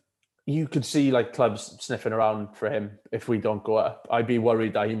you could see like clubs sniffing around for him if we don't go up. I'd be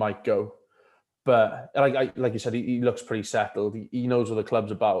worried that he might go. But like you said, he looks pretty settled. He knows what the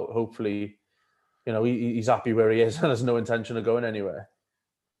club's about. Hopefully. He's happy where he is and has no intention of going anywhere.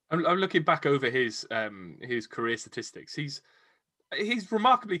 I'm looking back over his career statistics. He's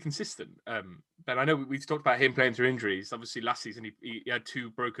remarkably consistent. Ben, I know we've talked about him playing through injuries. Obviously, last season he had 2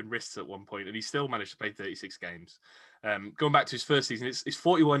 broken wrists at one point, and he still managed to play 36 games. Going back to his first season, it's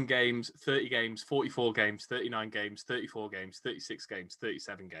 41 games, 30 games, 44 games, 39 games, 34 games, 36 games,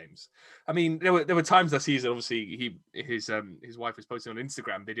 37 games. I mean, there were times that season, obviously, his wife was posting on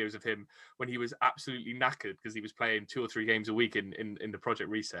Instagram videos of him when he was absolutely knackered because he was playing 2 or 3 games a week in the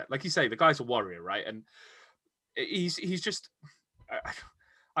Project Reset. Like you say, the guy's a warrior, right? And he's just...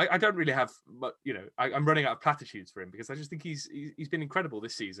 I don't really have, I'm running out of platitudes for him because I just think he's been incredible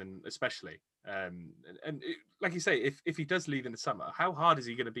this season, especially. Like you say, if he does leave in the summer, how hard is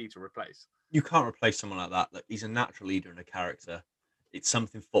he going to be to replace? You can't replace someone like that. Like, he's a natural leader and a character. It's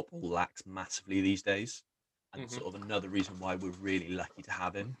something football lacks massively these days, and sort of another reason why we're really lucky to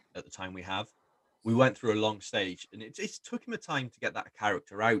have him at the time we have. We went through a long stage, and it took him a time to get that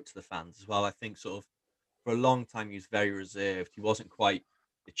character out to the fans as well. I think sort of for a long time he was very reserved. He wasn't quite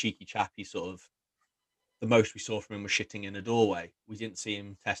the cheeky chappy sort of. The most we saw from him was shitting in a doorway. We didn't see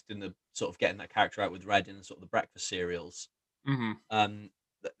him testing the sort of getting that character out with Reading and sort of the breakfast cereals.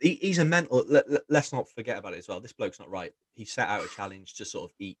 He's a mental. Let's not forget about it as well. This bloke's not right. He set out a challenge to sort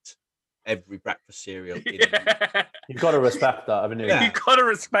of eat every breakfast cereal. You've got to respect that, haven't you? Yeah. You've got to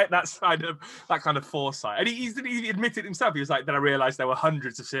respect that kind of foresight. And he admitted himself. He was like, then I realised there were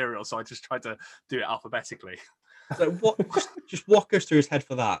hundreds of cereals, so I just tried to do it alphabetically. So what? Just what goes through his head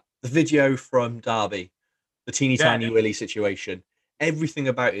for that? The video from Derby, the teeny tiny Willie situation. Everything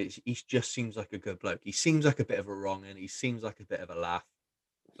about it, he just seems like a good bloke. He seems like a bit of a wrong, and he seems like a bit of a laugh,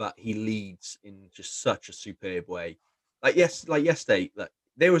 but he leads in just such a superb way. Like yesterday, like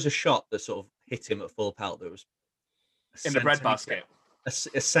there was a shot that sort of hit him at full pelt. That was in the bread basket, a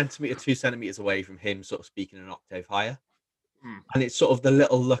centimeter, 2 centimeters away from him, sort of speaking an octave higher. And it's sort of the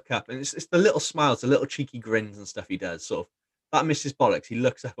little look up, and it's the little smiles, the little cheeky grins and stuff he does. Sort of that misses bollocks. He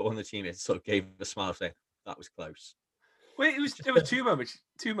looks up at one of the teammates, sort of gave him a smile, saying that was close. Well, there were two moments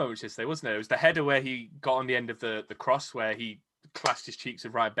yesterday, wasn't there? It was the header where he got on the end of the cross where he clashed his cheeks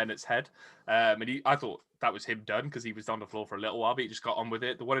with Ryan Bennett's head, and I thought that was him done because he was on the floor for a little while, but he just got on with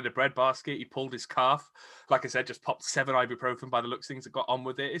it. The one in the bread basket, he pulled his calf, like I said, just popped 7 ibuprofen by the looks of things, and got on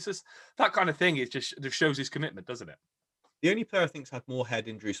with it. It's just that kind of thing. It just shows his commitment, doesn't it? The only player I think's had more head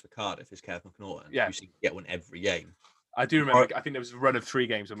injuries for Cardiff is Kev McNaughton. Yeah, who seems to get one every game. I do remember. I think there was a run of 3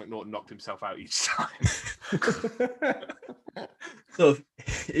 games where McNaughton knocked himself out each time. So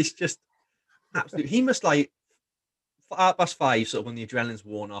it's just absolutely. He must like 5:05, sort of when the adrenaline's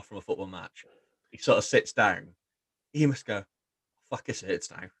worn off from a football match. He sort of sits down. He must go, "Fuck, it hurts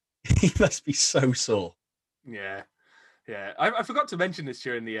now." He must be so sore. Yeah. Yeah, I forgot to mention this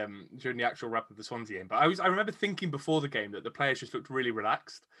during the actual wrap of the Swansea game, but I remember thinking before the game that the players just looked really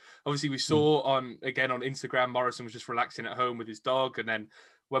relaxed. Obviously, we saw on Instagram Morrison was just relaxing at home with his dog, and then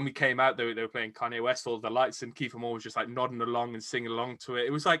when we came out, they were playing Kanye West, All the Lights, and Kiefer Moore was just like nodding along and singing along to it.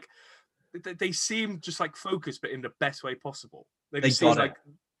 It was like they seemed just like focused, but in the best way possible. They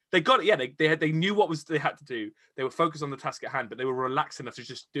got it. Yeah, they knew what they had to do. They were focused on the task at hand, but they were relaxed enough to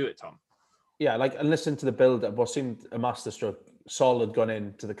just do it, Tom. Yeah, and listen to the build-up. What seemed a masterstroke. Sol had gone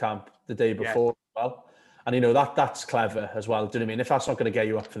into the camp the day before as well. And, that's clever as well. Do you know what I mean? If that's not going to get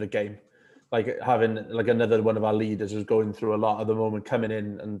you up for the game, like having like another one of our leaders who's going through a lot at the moment, coming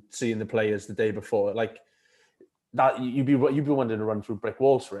in and seeing the players the day before, like that, you'd be wanting to run through brick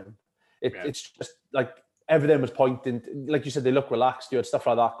walls for him. It's just like everything was pointing, like you said, they look relaxed. You had stuff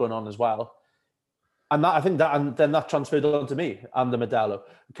like that going on as well. And that, I think that, and then that transferred on to me and the Modelo.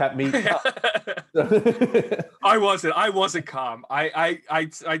 Kept me. I wasn't calm. I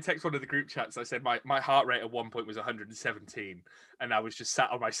text one of the group chats. I said my heart rate at one point was 117, and I was just sat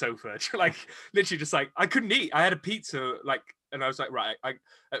on my sofa, like literally just like I couldn't eat. I had a pizza, and I was like, right,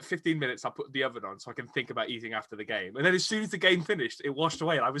 at 15 minutes, I'll put the oven on so I can think about eating after the game. And then as soon as the game finished, it washed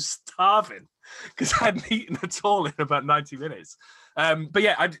away, and I was starving because I hadn't eaten at all in about 90 minutes. But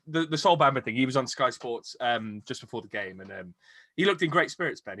yeah, the Sol Bamba thing, he was on Sky Sports just before the game, and he looked in great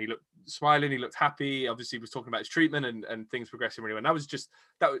spirits, Ben. He looked smiling, he looked happy. Obviously, he was talking about his treatment and things progressing really well. And that was just,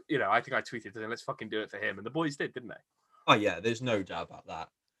 I think I tweeted, let's fucking do it for him. And the boys did, didn't they? Oh, yeah, there's no doubt about that.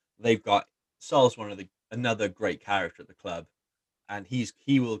 They've got, Sol's another great character at the club. And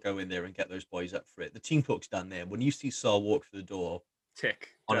he will go in there and get those boys up for it. The team talk's done there. When you see Sol walk through the door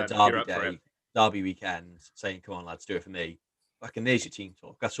on a Derby day, Derby weekend, saying, "Come on, lads, do it for me," and there's your team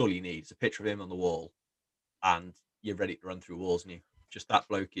talk. That's all you need. It's a picture of him on the wall, and you're ready to run through walls. And just that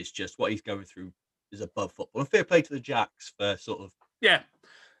bloke is just what he's going through is above football. And fair play to the Jacks for sort of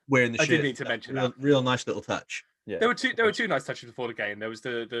wearing the shirt. I did need to mention that. Real nice little touch. Yeah. There were two nice touches before the game. There was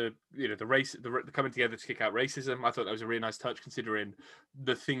the race, the coming together to kick out racism. I thought that was a really nice touch, considering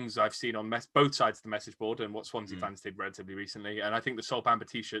the things I've seen on both sides of the message board and what Swansea fans did relatively recently. And I think the Sol Bamba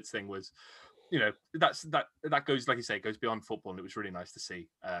t-shirts thing was, that goes, like you say, it goes beyond football, and it was really nice to see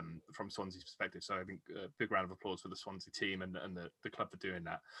from Swansea's perspective. So I think a big round of applause for the Swansea team and the club for doing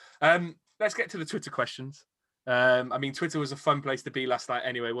that. Let's get to the Twitter questions. Twitter was a fun place to be last night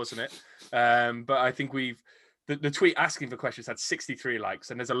anyway, wasn't it? But I think the tweet asking for questions had 63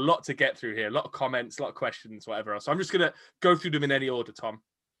 likes, and there's a lot to get through here, a lot of comments, a lot of questions, whatever else. So I'm just going to go through them in any order, Tom.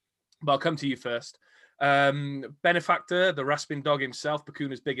 But I'll come to you first. Benefactor, the Raspin dog himself,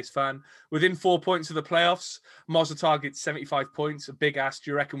 Bakuna's biggest fan. Within 4 points of the playoffs, Mozza targets 75 points. A big ask.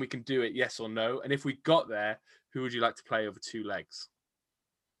 Do you reckon we can do it, yes or no? And if we got there, who would you like to play over 2 legs?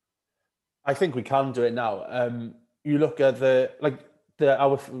 I think we can do it now. You look at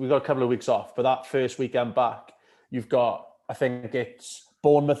we've got a couple of weeks off, but that first weekend back, you've got, I think it's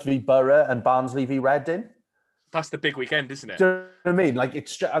Bournemouth v Borough and Barnsley v Reading. That's the big weekend, isn't it? Do you know what I mean? Like,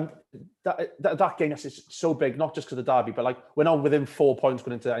 it's that game is so big, not just because of the derby, but like we're now within 4 points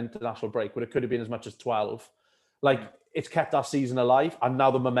going into the international break, but it could have been as much as 12. Like, it's kept our season alive, and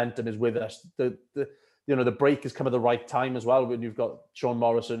now the momentum is with us. The break has come at the right time as well, when you've got Sean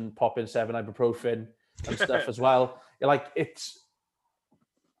Morrison popping 7 ibuprofen and stuff as well.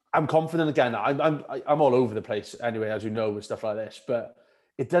 I'm confident again. I'm all over the place anyway, as you know, with stuff like this. But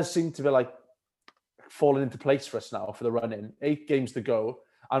it does seem to be like fallen into place for us now for the run-in. 8 games to go.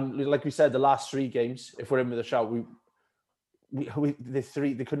 And like we said, the last 3 games, if we're in with a shout, they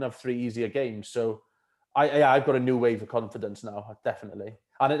couldn't have 3 easier games. So I've got a new wave of confidence now, definitely.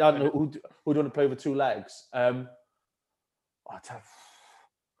 And I don't know who do you want to play with 2 legs.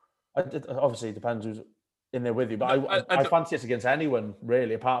 Obviously, it depends who's in there with you. But I fancy us against anyone,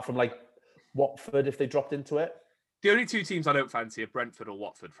 really, apart from like Watford if they dropped into it. The only 2 teams I don't fancy are Brentford or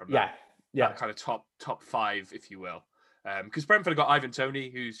Watford from that kind of top 5, if you will. Because Brentford have got Ivan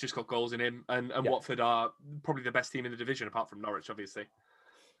Toney, who's just got goals in him, and Watford are probably the best team in the division, apart from Norwich, obviously.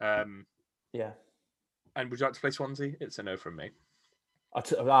 And would you like to play Swansea? It's a no from me.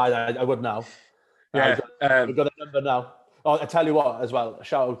 I would now. Yeah, we've got a number now. Oh, I tell you what, as well, a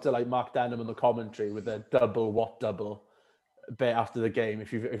shout out to like Mark Denham in the commentary with the double bit after the game.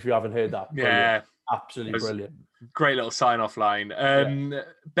 If you haven't heard that, brilliant. Absolutely brilliant. Great little sign-off line.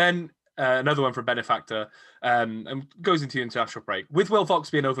 Ben, another one from Benefactor, and goes into the international break. With Will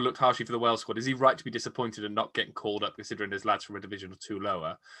Fox being overlooked harshly for the Wales squad, is he right to be disappointed and not getting called up, considering his lads from a division or 2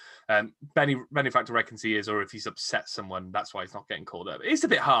 lower? Benefactor reckons he is, or if he's upset someone, that's why he's not getting called up. It's a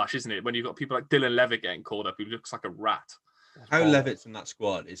bit harsh, isn't it, when you've got people like Dylan Levitt getting called up, who looks like a rat. How Levitt's in that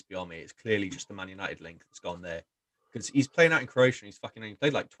squad is beyond me. It's clearly just the Man United link that's gone there. Because he's playing out in Croatia and he's only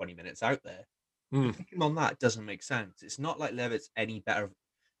played like 20 minutes out there. Picking him on that doesn't make sense. It's not like Levitt's any better.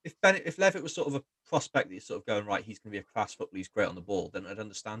 If Levitt was sort of a prospect that is sort of going, right, he's going to be a class footballer, he's great on the ball, then I'd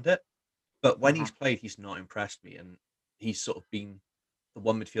understand it. But when he's played, he's not impressed me. And he's sort of been the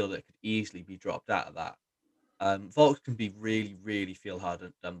one midfielder that could easily be dropped out of that. Volks can be really, really feel hard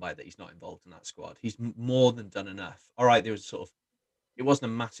done by that he's not involved in that squad. He's more than done enough. All right, there was it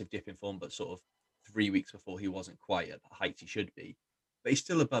wasn't a massive dip in form, but sort of 3 weeks before he wasn't quite at the heights he should be. But he's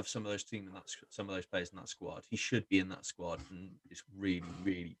still above some of those some of those players in that squad. He should be in that squad, and it's really,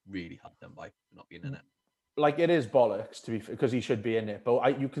 really, really hard done by not being in it. Like, it is bollocks because he should be in it,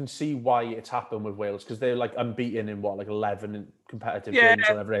 but you can see why it's happened with Wales, because they're like unbeaten in 11 competitive games,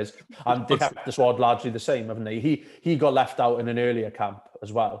 whatever it is, and they've kept the squad largely the same, haven't they? He got left out in an earlier camp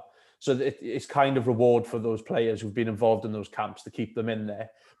as well, so it's kind of reward for those players who've been involved in those camps to keep them in there.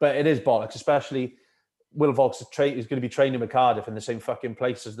 But it is bollocks, especially Will Vaulks is going to be training with Cardiff in the same fucking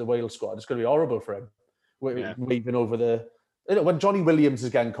place as the Wales squad. It's going to be horrible for him, waving over the. When Johnny Williams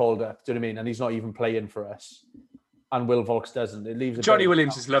is getting called up, do you know what I mean? And he's not even playing for us, and Will Vaulks doesn't. It leaves. Johnny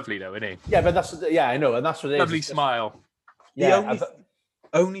Williams is lovely, though, isn't he? Yeah, but I know, and that's what it is. Lovely smile. The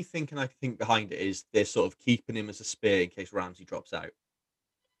only thing I think behind it is they're sort of keeping him as a spear in case Ramsey drops out,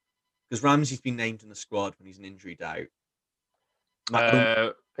 because Ramsey's been named in the squad when he's an injury doubt.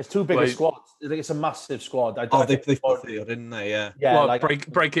 It's too big a squad. It's a massive squad. They fought it, didn't they? Yeah. Well,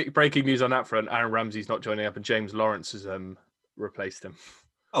 breaking news on that front. Aaron Ramsey's not joining up, and James Lawrence has replaced him.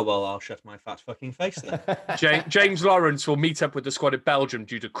 Oh, well, I'll shut my fat fucking face then. James Lawrence will meet up with the squad in Belgium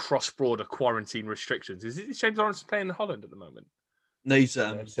due to cross-border quarantine restrictions. Is James Lawrence playing in Holland at the moment? No, he's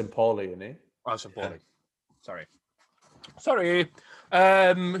St. Pauli, isn't he? Oh, St. Pauli. Yeah. Sorry.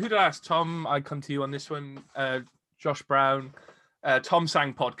 Who did I ask? Tom, I come to you on this one. Josh Brown. Tom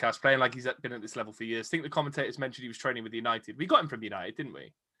Sang podcast, playing like he's been at this level for years. I think the commentators mentioned he was training with United. We got him from United, didn't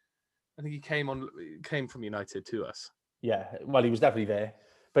we? I think he came from United to us. Yeah, well, he was definitely there.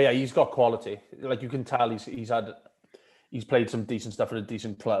 But yeah, he's got quality. Like, you can tell he's played some decent stuff at a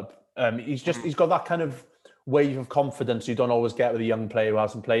decent club. He's got that kind of wave of confidence you don't always get with a young player who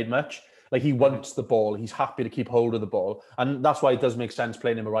hasn't played much. Like, he wants the ball. He's happy to keep hold of the ball. And that's why it does make sense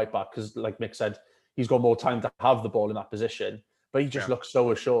playing him a right back, because like Mick said, he's got more time to have the ball in that position. But he just looks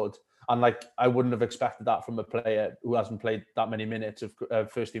so assured. And like, I wouldn't have expected that from a player who hasn't played that many minutes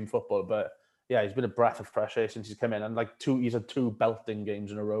of first team football. But yeah, he's been a breath of fresh air since he's come in. And like he's had 2 belting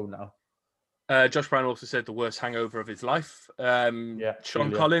games in a row now. Josh Brown also said the worst hangover of his life.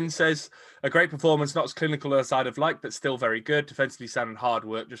 Sean Collins says, a great performance, not as clinical as I'd have liked, but still very good. Defensively sound and hard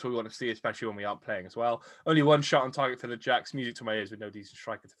work, just what we want to see, especially when we aren't playing as well. Only 1 shot on target for the Jacks. Music to my ears with no decent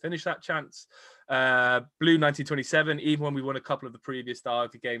striker to finish that chance. Blue 1927, even when we won a couple of the previous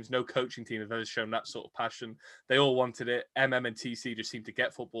Derby games, no coaching team has ever shown that sort of passion. They all wanted it. and TC just seemed to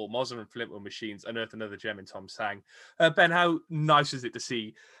get football. Mozzer and Flint were machines. Unearthed another gem in Tom Sang. Ben, how nice is it to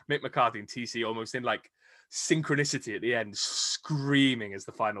see Mick McCarthy and TC almost in like synchronicity at the end, screaming as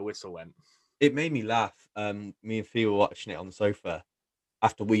the final whistle went? It made me laugh. Me and Fee were watching it on the sofa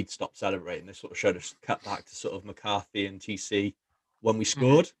after we'd stopped celebrating. They sort of showed us cut back to sort of McCarthy and TC when we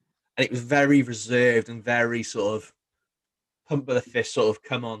scored. And it was very reserved and very sort of pump with a fist, sort of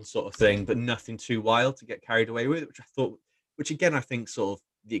come on sort of thing, but nothing too wild to get carried away with, which again, I think sort of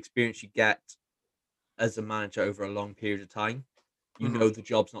the experience you get as a manager over a long period of time, You know the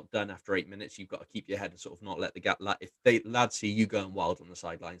job's not done after 8 minutes. You've got to keep your head and sort of not let the gap. If lads see you going wild on the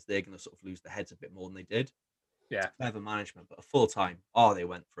sidelines, they're going to sort of lose their heads a bit more than they did. Yeah, it's clever management, but a full time, they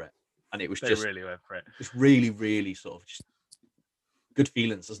went for it, and it was they really went for it. Just really, really sort of just good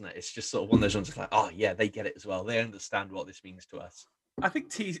feelings, doesn't it? It's just sort of one of those ones of like, oh yeah, they get it as well. They understand what this means to us. I think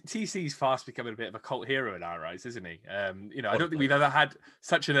TC's fast becoming a bit of a cult hero in our eyes, isn't he? I don't think we've ever had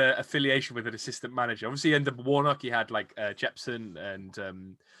such an affiliation with an assistant manager. Obviously, under Warnock, he had like Jepson and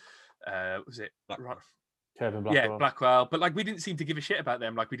was it Kevin Blackwell? Yeah, Blackwell. But like, we didn't seem to give a shit about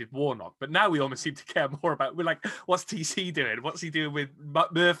them like we did Warnock. But now we almost seem to care more about. We're like, what's TC doing? What's he doing with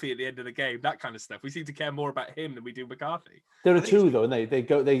Murphy at the end of the game? That kind of stuff. We seem to care more about him than we do McCarthy. There are two though, and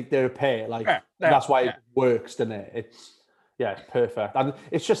they're a pair. Like that's why it works, doesn't it? It's perfect, and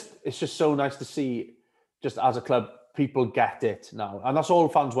it's just so nice to see. Just as a club, people get it now, and that's all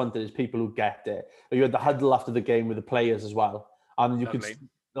fans wanted is people who get it. You had the huddle after the game with the players as well, and you could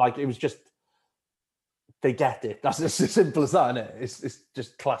it was just. They get it. That's just as simple as that, isn't it? It's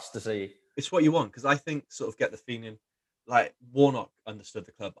just class to see. It's what you want, because I think sort of get the feeling like Warnock understood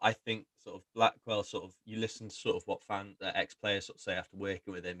the club. I think sort of Blackwell you listen to sort of what ex-players sort of say after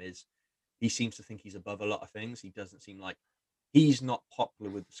working with him is he seems to think he's above a lot of things. He doesn't seem like he's not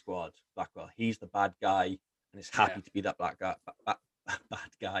popular with the squad. Blackwell, he's the bad guy and is happy to be that bad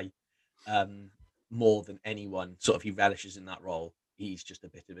guy more than anyone. Sort of he relishes in that role. He's just a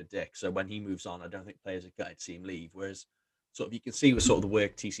bit of a dick. So when he moves on, I don't think players are gutted to see him leave. Whereas sort of you can see with sort of the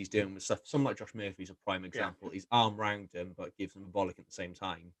work TC's doing with stuff. Someone like Josh Murphy's a prime example. He's arm round him, but gives him a bollock at the same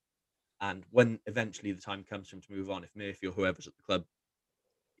time. And when eventually the time comes for him to move on, if Murphy or whoever's at the club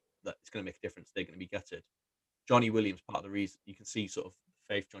that it's going to make a difference, they're going to be gutted. Johnny Williams, part of the reason you can see sort of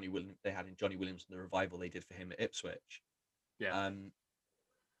the faith they had in Johnny Williams and the revival they did for him at Ipswich. Yeah.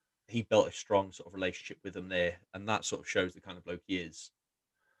 He built a strong sort of relationship with them there, and that sort of shows the kind of bloke he is.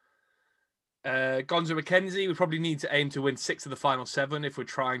 Gonzo McKenzie, we probably need to aim to win 6 of the final 7 if we're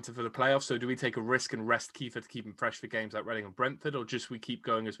trying for the playoffs. So do we take a risk and rest Kiefer to keep him fresh for games like Reading and Brentford, or just we keep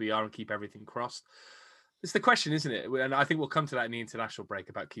going as we are and keep everything crossed? It's the question, isn't it? And I think we'll come to that in the international break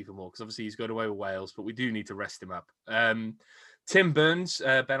about Kiefer Moore, because obviously he's gone away with Wales, but we do need to rest him up. Tim Burns,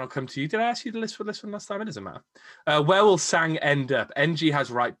 Ben, I'll come to you. Did I ask you to list for this one last time? It doesn't matter. Where will Sang end up? NG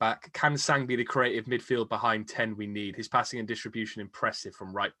has right back. Can Sang be the creative midfield behind 10 we need? His passing and distribution impressive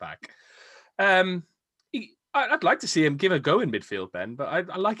from right back. I'd like to see him give a go in midfield, Ben, but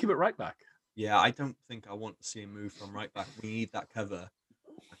I like him at right back. Yeah, I don't think I want to see him move from right back. We need that cover.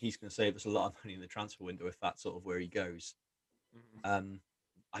 He's going to save us a lot of money in the transfer window if that's sort of where he goes. I'm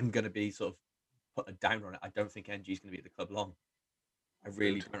going to be sort of put a down on it. I don't think NG is going to be at the club long. I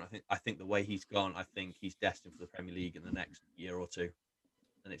really don't. I think the way he's gone, I think he's destined for the Premier League in the next year or two.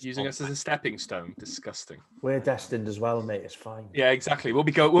 And it's using us as a stepping stone. Disgusting. We're destined as well, mate. It's fine. Yeah, exactly. We'll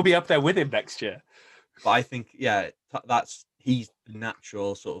be up there with him next year. But I think, he's the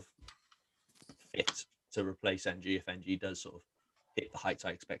natural sort of fit to replace NG if NG does sort of hit the heights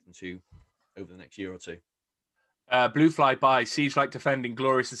I expect him to over the next year or two. Blue fly by Siege like defending,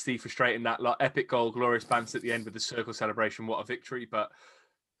 glorious to Steve frustrating that lot. Epic goal, glorious bounce at the end with the circle celebration. What a victory! But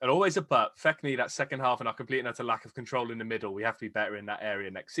and always a but. Feckney, that second half and our complete and utter lack of control in the middle. We have to be better in that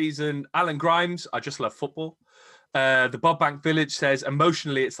area next season. Alan Grimes, I just love football. The Bob Bank Village says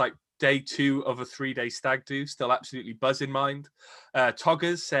emotionally it's like day 2 of a 3-day stag do. Still absolutely buzz in mind.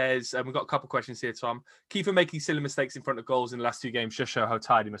 Toggers says, and we've got a couple of questions here, Tom. Kiefer making silly mistakes in front of goals in the last 2 games just show how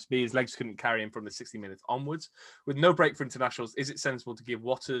tired he must be. His legs couldn't carry him from the 60 minutes onwards. With no break for internationals, is it sensible to give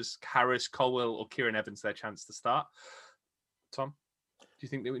Waters, Harris, Colwell, or Kieran Evans their chance to start? Tom, do you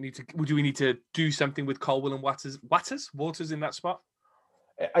think that do we need to do something with Colwell and Waters in that spot?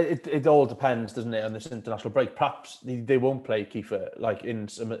 It all depends, doesn't it, on this international break. Perhaps they won't play Kiefer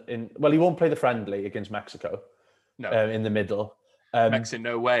he won't play the friendly against Mexico. No, in the middle. Mexico,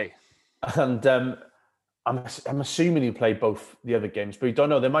 no way. And I'm assuming he'll play both the other games, but we don't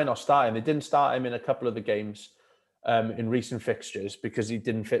know. They might not start him. They didn't start him in a couple of the games in recent fixtures because he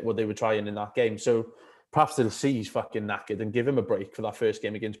didn't fit what they were trying in that game. So perhaps they'll see he's fucking knackered and give him a break for that first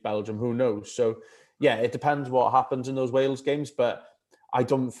game against Belgium. Who knows? So yeah, it depends what happens in those Wales games, but I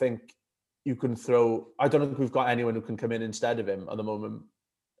don't think you can I don't think we've got anyone who can come in instead of him at the moment.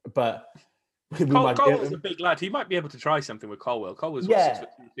 But Colwell's a big lad. He might be able to try something with Colwell. Colwell's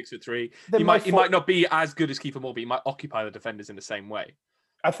 6'3". He might not be as good as Kiefer Moore, but he might occupy the defenders in the same way.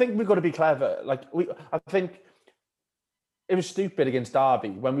 I think we've got to be clever. I think it was stupid against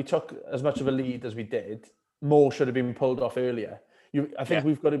Derby when we took as much of a lead as we did. Moore should have been pulled off earlier. I think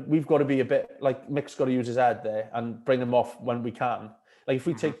we've got to be a bit like Mick's got to use his head there and bring him off when we can. Like if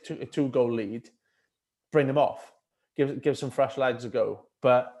we take a 2-goal lead, bring him off. give some fresh legs a go.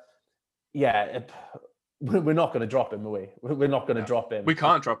 But yeah, we're not going to drop him away. We're not going to drop him. We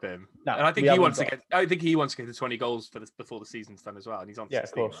can't drop him. No, and I think he wants to get. I think he wants to get to 20 goals before the season's done as well, and he's on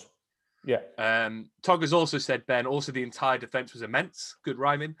 16. Of course. Yeah. Tog has also said, Ben, also the entire defence was immense. Good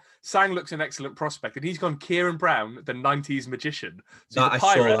rhyming. Sang looks an excellent prospect, and he's gone Kieran Brown, the 90s magician. So he's a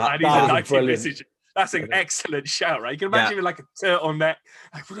pirate, and he's a 90s magician. That's an excellent shout, right? You can imagine him like a turtleneck.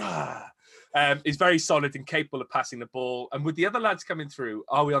 He's very solid and capable of passing the ball. And with the other lads coming through,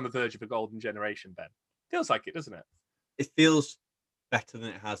 are we on the verge of a golden generation, Ben? Feels like it, doesn't it? It feels better than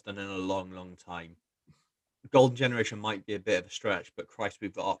it has done in a long, long time. Golden generation might be a bit of a stretch, but Christ,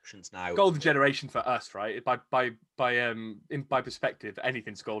 we've got options now. Golden generation for us, right? By perspective,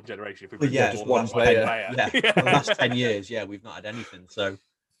 anything's golden generation. If we just one player. For the last 10 years, we've not had anything. So,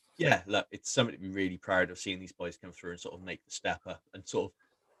 look, it's something to be really proud of, seeing these boys come through and sort of make the step up, and sort of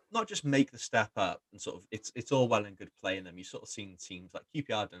not just make the step up and sort of it's all well and good playing them. You've sort of seen teams like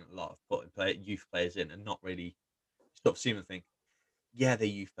QPR done a lot of putting youth players in and not really sort of seeing them think, they're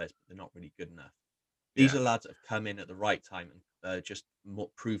youth players, but they're not really good enough. These are lads that have come in at the right time and just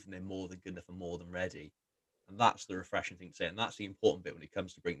proven they're more than good enough and more than ready. And that's the refreshing thing to say. And that's the important bit when it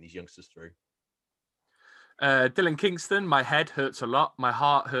comes to bringing these youngsters through. Dylan Kingston, my head hurts a lot. My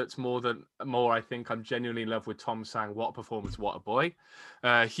heart hurts more. I think I'm genuinely in love with Tom Sang. What a performance, what a boy.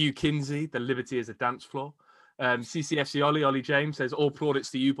 Hugh Kinsey, the Liberty is a dance floor. CCFC Ollie James says, all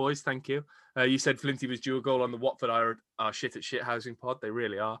plaudits to you boys, thank you. You said Flinty was due a goal on the Watford our shit at shit housing pod. They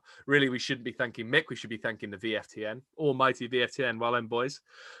really are. Really, we shouldn't be thanking Mick. We should be thanking the VFTN. Almighty VFTN. Well done, boys.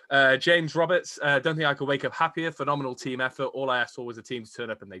 James Roberts, don't think I could wake up happier. Phenomenal team effort. All I asked for was a team to turn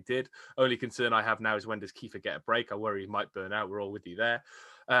up, and they did. Only concern I have now is when does Kiefer get a break? I worry he might burn out. We're all with you there.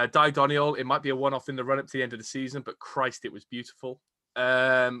 Di Doniol, it might be a one-off in the run-up to the end of the season, but Christ, it was beautiful.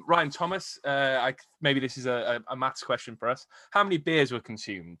 Ryan Thomas, maybe this is a maths question for us. How many beers were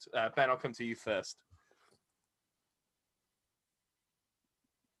consumed? Ben, I'll come to you first.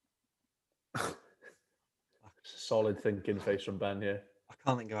 Solid thinking face from Ben here. I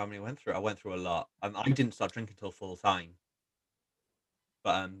can't think of how many I went through. I went through a lot. I didn't start drinking until full time.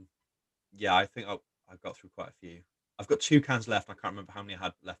 But I think I've got through quite a few. I've got 2 cans left. I can't remember how many I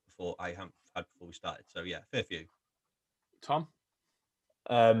had left before we started. So fair few. Tom?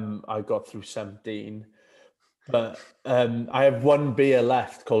 I got through 17, but I have 1 beer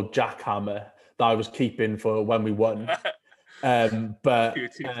left called Jackhammer that I was keeping for when we won. But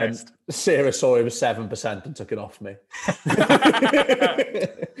Sarah saw it was 7% and took it off me.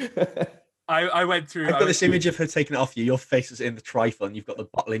 I went through. I've got this image of her taking it off you. Your face is in the trifle, and you've got the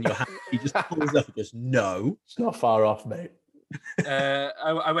bottle in your hand. He just pulls it up and goes, "No, it's not far off, mate."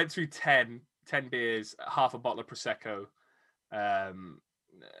 I went through 10 beers, half a bottle of Prosecco.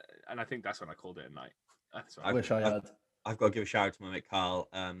 And I think that's when I called it a night. I wish I had. I've got to give a shout out to my mate Carl.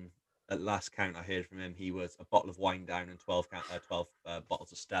 At last count I heard from him, he was a bottle of wine down and 12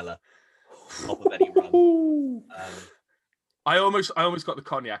 bottles of Stella. Top of any run. I almost got the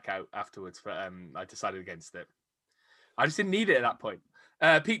cognac out afterwards, but I decided against it. I just didn't need it at that point.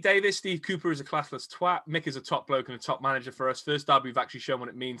 Pete Davis, Steve Cooper is a classless twat. Mick is a top bloke and a top manager for us. First derby, we've actually shown what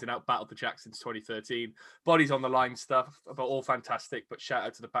it means and out-battled the Jacks since 2013. Bodies on the line stuff, but all fantastic. But shout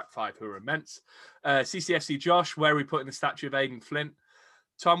out to the back 5 who are immense. CCFC Josh, where are we putting the statue of Aidan Flint?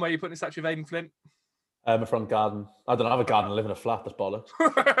 Tom, where are you putting the statue of Aidan Flint? My front garden. I don't have a garden. I live in a flat. That's bollocks.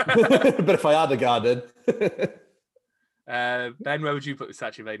 But if I had a garden. Ben, where would you put the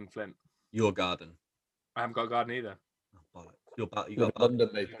statue of Aidan Flint? Your garden. I haven't got a garden either. Oh, bollocks. You got London,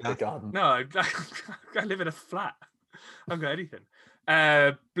 mate. A garden. No, I live in a flat. I haven't got anything.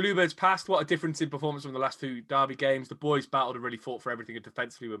 Bluebirds passed. What a difference in performance from the last 2 derby games. The boys battled and really fought for everything, and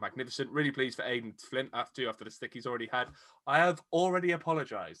defensively were magnificent. Really pleased for Aidan Flint after the stick he's already had. I have already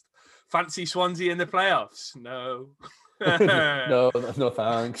apologised. Fancy Swansea in the playoffs? No. no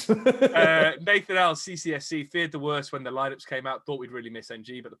thanks. Nathan L, CCSC, feared the worst when the lineups came out. Thought we'd really miss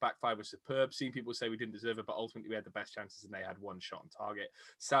NG, but the back 5 was superb. Seen people say we didn't deserve it, but ultimately we had the best chances and they had 1 shot on target.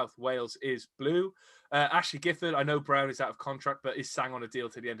 South Wales is blue. Ashley Gifford, I know Brown is out of contract, but is Sang on a deal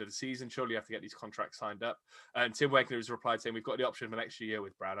to the end of the season. Surely you have to get these contracts signed up. And Tim Wegner has replied saying we've got the option of an extra year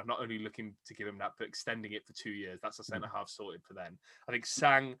with Brown. I'm not only looking to give him that, but extending it for 2 years. That's a centre half sorted for then. I think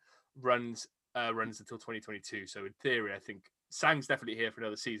Sang runs until 2022. So in theory, I think Sang's definitely here for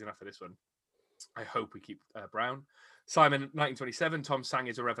another season after this one. I hope we keep Brown. Simon, 1927, Tom Sang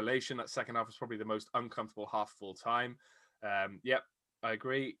is a revelation. That second half was probably the most uncomfortable half full time. Yep, I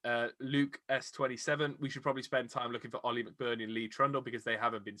agree. Luke S27, we should probably spend time looking for Ollie McBurney and Lee Trundle because they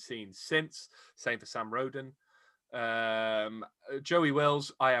haven't been seen since. Same for Sam Roden. Joey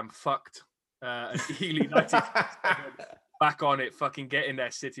Wills, I am fucked. And Ely United back on it, fucking getting their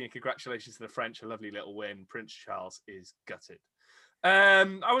City, and congratulations to the French, a lovely little win. Prince Charles is gutted. I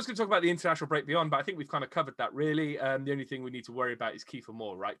was going to talk about the international break beyond, but I think we've kind of covered that really. The only thing we need to worry about is Kiefer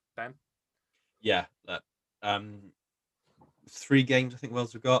Moore, right, Ben? Yeah. 3 games I think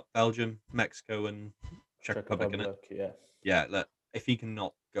Wales have got: Belgium, Mexico, and Czech Republic. Yeah. Look, if he can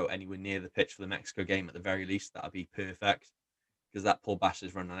not go anywhere near the pitch for the Mexico game at the very least, that'd be perfect. Because that poor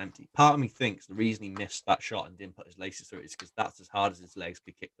bastard's running on empty. Part of me thinks the reason he missed that shot and didn't put his laces through it is because that's as hard as his legs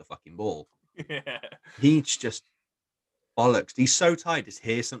could kick the fucking ball. Yeah. He's just bollocks. He's so tired, his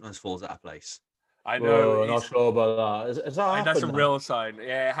hair sometimes falls out of place. I know. Whoa, not sure about that. Is that that's a now? real sign.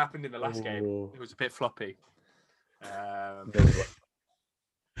 Yeah, it happened in the last game. It was a bit floppy.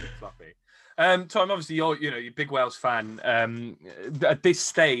 Floppy. Tom, obviously you're big Wales fan. At this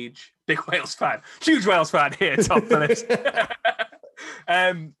stage, big Wales fan, huge Wales fan here, Tom Phillips.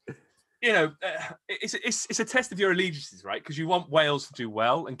 It's a test of your allegiances, right? Because you want Wales to do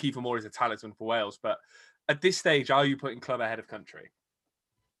well, and Kiefer Moore is a talisman for Wales. But at this stage, are you putting club ahead of country?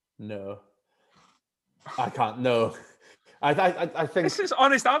 No, I can't. No, I think this is an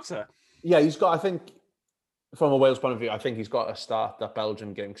honest answer. Yeah, he's got. I think from a Wales point of view, I think he's got to start that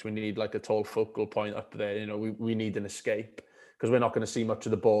Belgium game because we need like a tall focal point up there. You know, we need an escape because we're not going to see much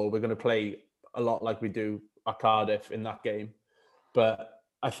of the ball. We're going to play a lot like we do at Cardiff in that game. But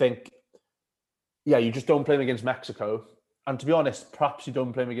I think, yeah, you just don't play him against Mexico. And to be honest, perhaps you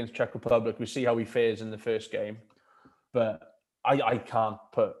don't play him against Czech Republic. We see how he fares in the first game. But I can't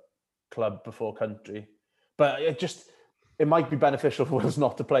put club before country. But it might be beneficial for Wales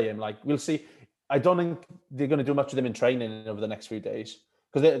not to play him. Like, we'll see. I don't think they're going to do much with him in training over the next few days.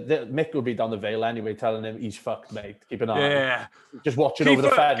 Because Mick will be down the Vale anyway, telling him he's fucked, mate. Keep an eye on him. Just watching over the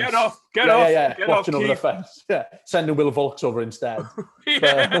fence. Get off. Get off. Watching over the fence. Yeah. Sending Will Vaulks over instead.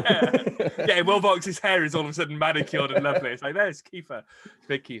 Yeah, Will Vaulks' hair is all of a sudden manicured and lovely. It's like, there's Kiefer.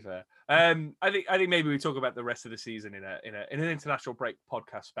 Big Kiefer. I think maybe we talk about the rest of the season in an international break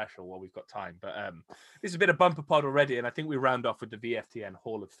podcast special while we've got time. But this has been a bumper pod already, and I think we round off with the VFTN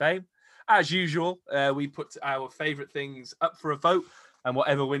Hall of Fame. As usual, we put our favourite things up for a vote. And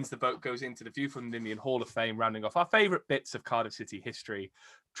whatever wins the vote goes into the View from the Ninian Hall of Fame, rounding off our favourite bits of Cardiff City history,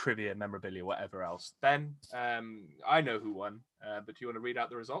 trivia, memorabilia, whatever else. Ben, I know who won, but do you want to read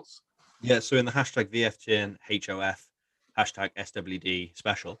out the results? Yeah, so in the hashtag VFTN HOF, hashtag SWD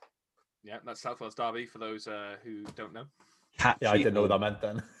special. Yeah, that's South Wales Derby for those who don't know. Yeah, I didn't know what that meant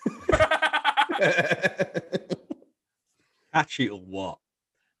then. Catchy or what?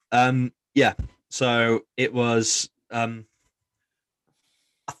 Yeah, so it was...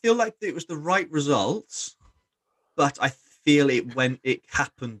 I feel like it was the right results, but I feel it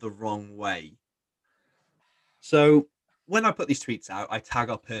happened the wrong way. So when I put these tweets out, I tag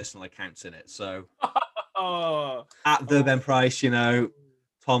our personal accounts in it. So at the Ben Price,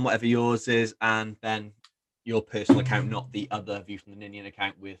 Tom, whatever yours is, and Ben, your personal account, not the other View from the Ninian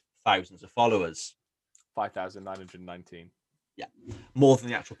account with thousands of followers. 5,919. Yeah, more than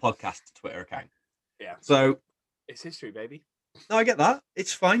the actual podcast Twitter account. Yeah. So it's history, baby. No, I get that.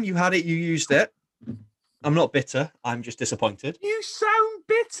 It's fine. You had it. You used it. I'm not bitter. I'm just disappointed. You sound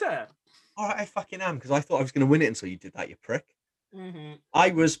bitter. All right, I fucking am, because I thought I was going to win it until you did that, you prick. Mm-hmm.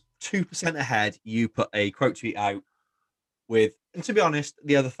 I was 2% ahead. You put a quote tweet out with, and to be honest,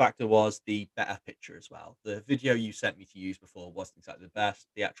 the other factor was the better picture as well. The video you sent me to use before wasn't exactly the best.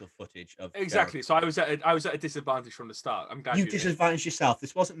 The actual footage of exactly. So I was at a disadvantage from the start. I'm glad you disadvantaged yourself.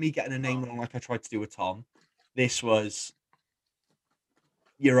 This wasn't me getting a name wrong like I tried to do with Tom. This was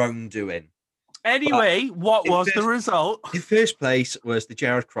your own doing. Anyway, what was the result? In first place was the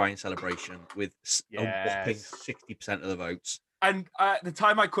Gerard Cryan celebration with a whopping 60% of the votes. And the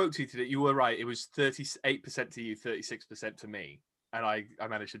time I quote tweeted it, you were right. It was 38% to you, 36% to me. And I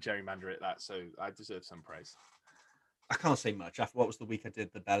managed to gerrymander it that, so I deserve some praise. I can't say much. After what was the week I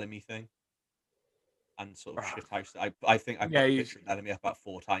did the Bellamy thing? And sort of shithouse. I think I put a picture of Bellamy up about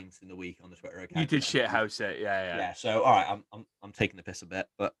 4 times in the week on the Twitter account. You did shithouse it, yeah. Yeah. So all right, I'm taking the piss a bit,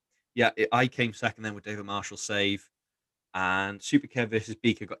 but yeah, I came second then with David Marshall's save, and Super Kev versus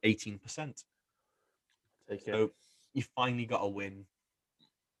Beaker got 18%. So you finally got a win.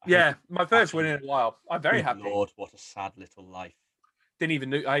 Yeah, my first win in a while. I'm very happy. Lord, what a sad little life. Didn't even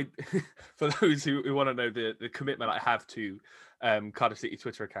know. For those who want to know the commitment I have to Cardiff City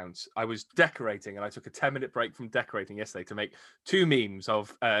Twitter accounts, I was decorating, and I took a 10-minute break from decorating yesterday to make 2 memes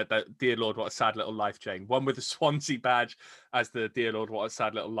of that Dear Lord, what a sad little life, Jane. One with the Swansea badge as the Dear Lord, what a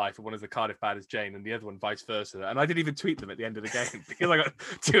sad little life, and one as the Cardiff badge as Jane, and the other one vice versa. And I didn't even tweet them at the end of the game because I got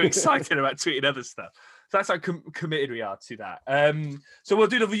too excited about tweeting other stuff. So that's how committed we are to that. So we'll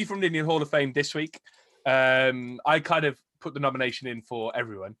do the View from Ninian Hall of Fame this week. I kind of put the nomination in for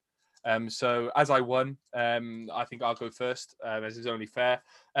everyone. So as I won, I think I'll go first, as is only fair.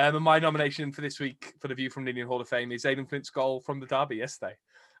 And my nomination for this week for the View from Ninian Hall of Fame is Aiden Flint's goal from the derby yesterday.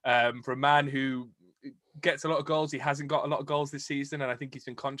 For a man who gets a lot of goals, he hasn't got a lot of goals this season, and I think he's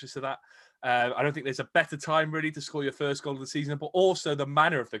been conscious of that. I don't think there's a better time really to score your first goal of the season, but also the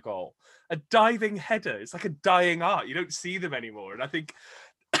manner of the goal. A diving header, it's like a dying art. You don't see them anymore. And I think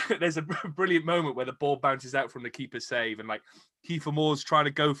there's a brilliant moment where the ball bounces out from the keeper's save and like Kiefer Moore's trying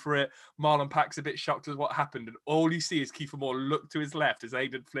to go for it. Marlon Pack's a bit shocked at what happened. And all you see is Kiefer Moore look to his left as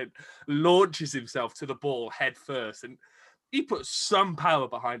Aiden Flint launches himself to the ball head first. And he put some power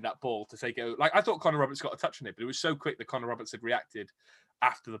behind that ball to take it out. Like, I thought Connor Roberts got a touch on it, but it was so quick that Connor Roberts had reacted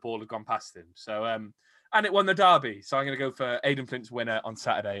after the ball had gone past him. So, and it won the derby. So I'm going to go for Aiden Flint's winner on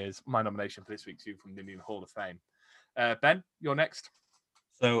Saturday as my nomination for this week's View from Ninian Hall of Fame. Ben, you're next.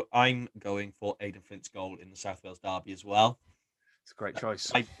 So I'm going for Aiden Flint's goal in the South Wales derby as well. It's a great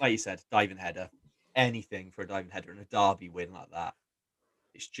choice. Like you said, diving header. Anything for a diving header and a derby win like that.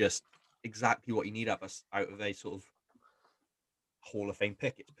 It's just exactly what you need out of a sort of Hall of Fame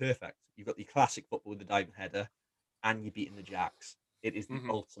pick. It's perfect. You've got the classic football with the diving header and you're beating the Jacks. It is the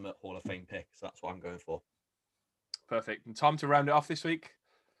ultimate Hall of Fame pick. So that's what I'm going for. Perfect. And Tom, to round it off this week?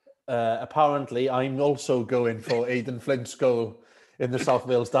 Apparently, I'm also going for Aiden Flint's goal in the South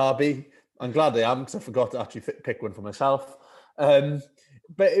Wales derby. I'm glad I am because I forgot to actually pick one for myself. But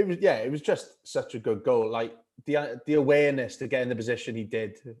it was just such a good goal. Like the awareness to get in the position he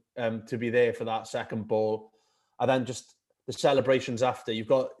did, to be there for that second ball, and then just the celebrations after. You've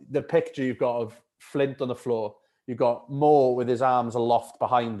got the picture you've got of Flint on the floor. You've got Moore with his arms aloft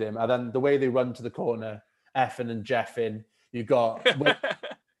behind him, and then the way they run to the corner, effing and jeffing. You've got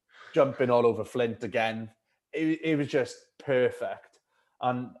jumping all over Flint again. It was just perfect.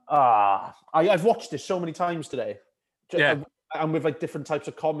 And I've watched this so many times today. Yeah. And with like different types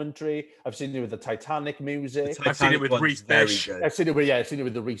of commentary. I've seen it with the Titanic music. I've seen it with Reece Bish. I've seen it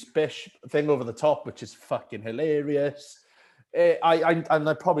with the Reece Bish thing over the top, which is fucking hilarious.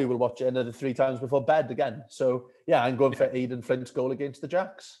 I probably will watch it another 3 times before bed again. So yeah, I'm going for Aiden Flint's goal against the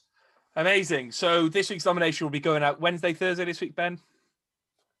Jacks. Amazing. So this week's nomination will be going out Wednesday, Thursday this week, Ben?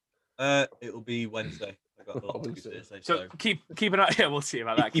 It will be Wednesday. I got a lot to do Thursday. So keep an eye. Yeah, we'll see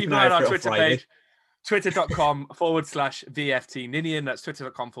about that. Keep an eye on our Twitter page. Twitter.com/VFT Ninian. That's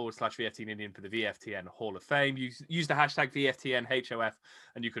Twitter.com/VFT Ninian for the VFTN Hall of Fame. Use the hashtag VFTNHOF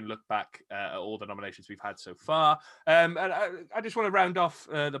and you can look back at all the nominations we've had so far. And I just want to round off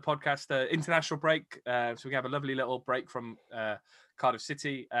the podcast international break. So we have a lovely little break from Cardiff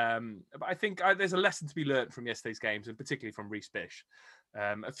City. But I think there's a lesson to be learned from yesterday's games, and particularly from Reece Bish.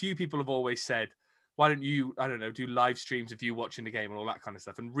 A few people have always said, why don't you, do live streams of you watching the game and all that kind of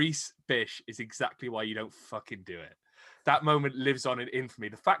stuff? And Reece Bish is exactly why you don't fucking do it. That moment lives on in infamy.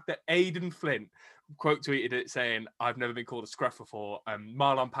 The fact that Aiden Flint quote tweeted it saying, I've never been called a scruff before, and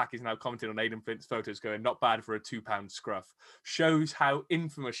Marlon Pack is now commenting on Aiden Flint's photos going, not bad for a £2 scruff, shows how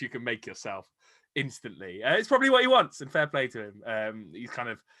infamous you can make yourself instantly. It's probably what he wants, and fair play to him. He's kind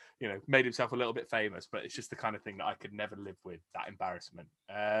of, made himself a little bit famous, but it's just the kind of thing that I could never live with, that embarrassment.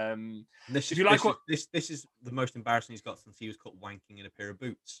 This is the most embarrassing he's got since he was caught wanking in a pair of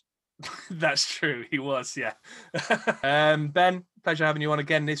boots. That's true. He was, yeah. Ben, pleasure having you on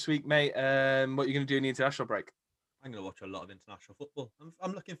again this week, mate. What are you going to do in the international break? I'm going to watch a lot of international football.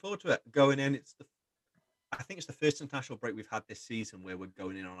 I'm looking forward to it. Going in, I think it's the first international break we've had this season where we're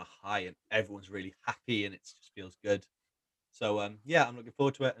going in on a high and everyone's really happy and it just feels good. So, I'm looking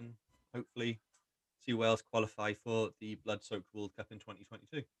forward to it and hopefully see Wales qualify for the blood-soaked World Cup in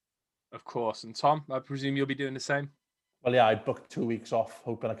 2022. Of course. And Tom, I presume you'll be doing the same? Well, yeah, I booked 2 weeks off,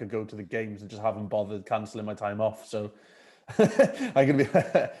 hoping I could go to the games and just haven't bothered cancelling my time off. So I'm going to be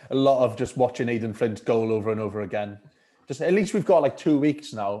a lot of just watching Aiden Flint's goal over and over again. Just at least we've got like 2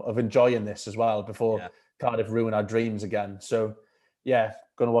 weeks now of enjoying this as well before Cardiff ruin our dreams again. So, yeah,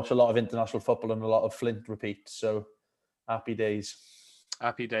 going to watch a lot of international football and a lot of Flint repeats. So, happy days.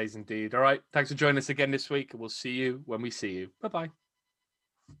 Happy days indeed. All right. Thanks for joining us again this week. We'll see you when we see you. Bye-bye.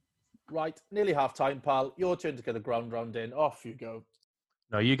 Right. Nearly half time, pal. Your turn to get the ground round in. Off you go.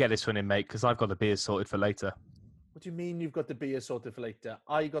 No, you get this one in, mate, because I've got the beer sorted for later. What do you mean you've got the beer sorted for later?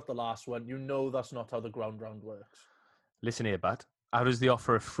 I got the last one. You know that's not how the ground round works. Listen here, bud. How does the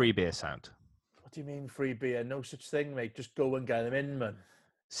offer of free beer sound? What do you mean free beer? No such thing, mate. Just go and get them in, man.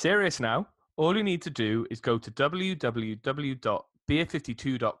 Serious now? All you need to do is go to www.beerfm.com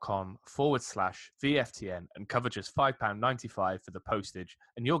beer52.com/VFTN and cover just £5.95 for the postage,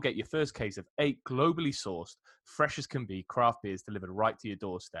 and you'll get your first case of 8 globally sourced, fresh as can be craft beers delivered right to your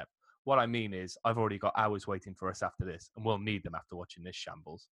doorstep. What I mean is, I've already got hours waiting for us after this, and we'll need them after watching this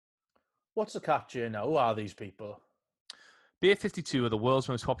shambles. What's the catch here now? Who are these people? Beer 52 are the world's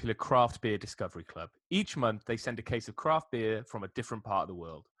most popular craft beer discovery club. Each month, they send a case of craft beer from a different part of the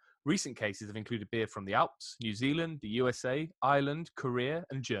world. Recent cases have included beer from the Alps, New Zealand, the USA, Ireland, Korea,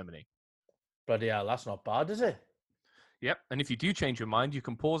 and Germany. Bloody hell, that's not bad, is it? Yep, and if you do change your mind, you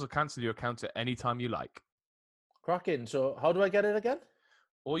can pause or cancel your account at any time you like. Cracking. So how do I get it again?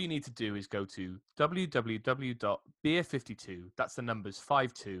 All you need to do is go to www.beer52, that's the numbers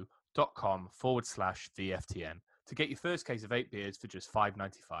 52.com/VFTN to get your first case of 8 beers for just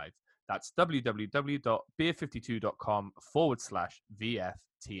 $5.95. That's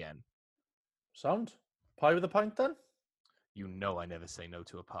www.beer52.com/VFTN. Sound? Pie with a pint then? You know I never say no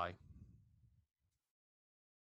to a pie.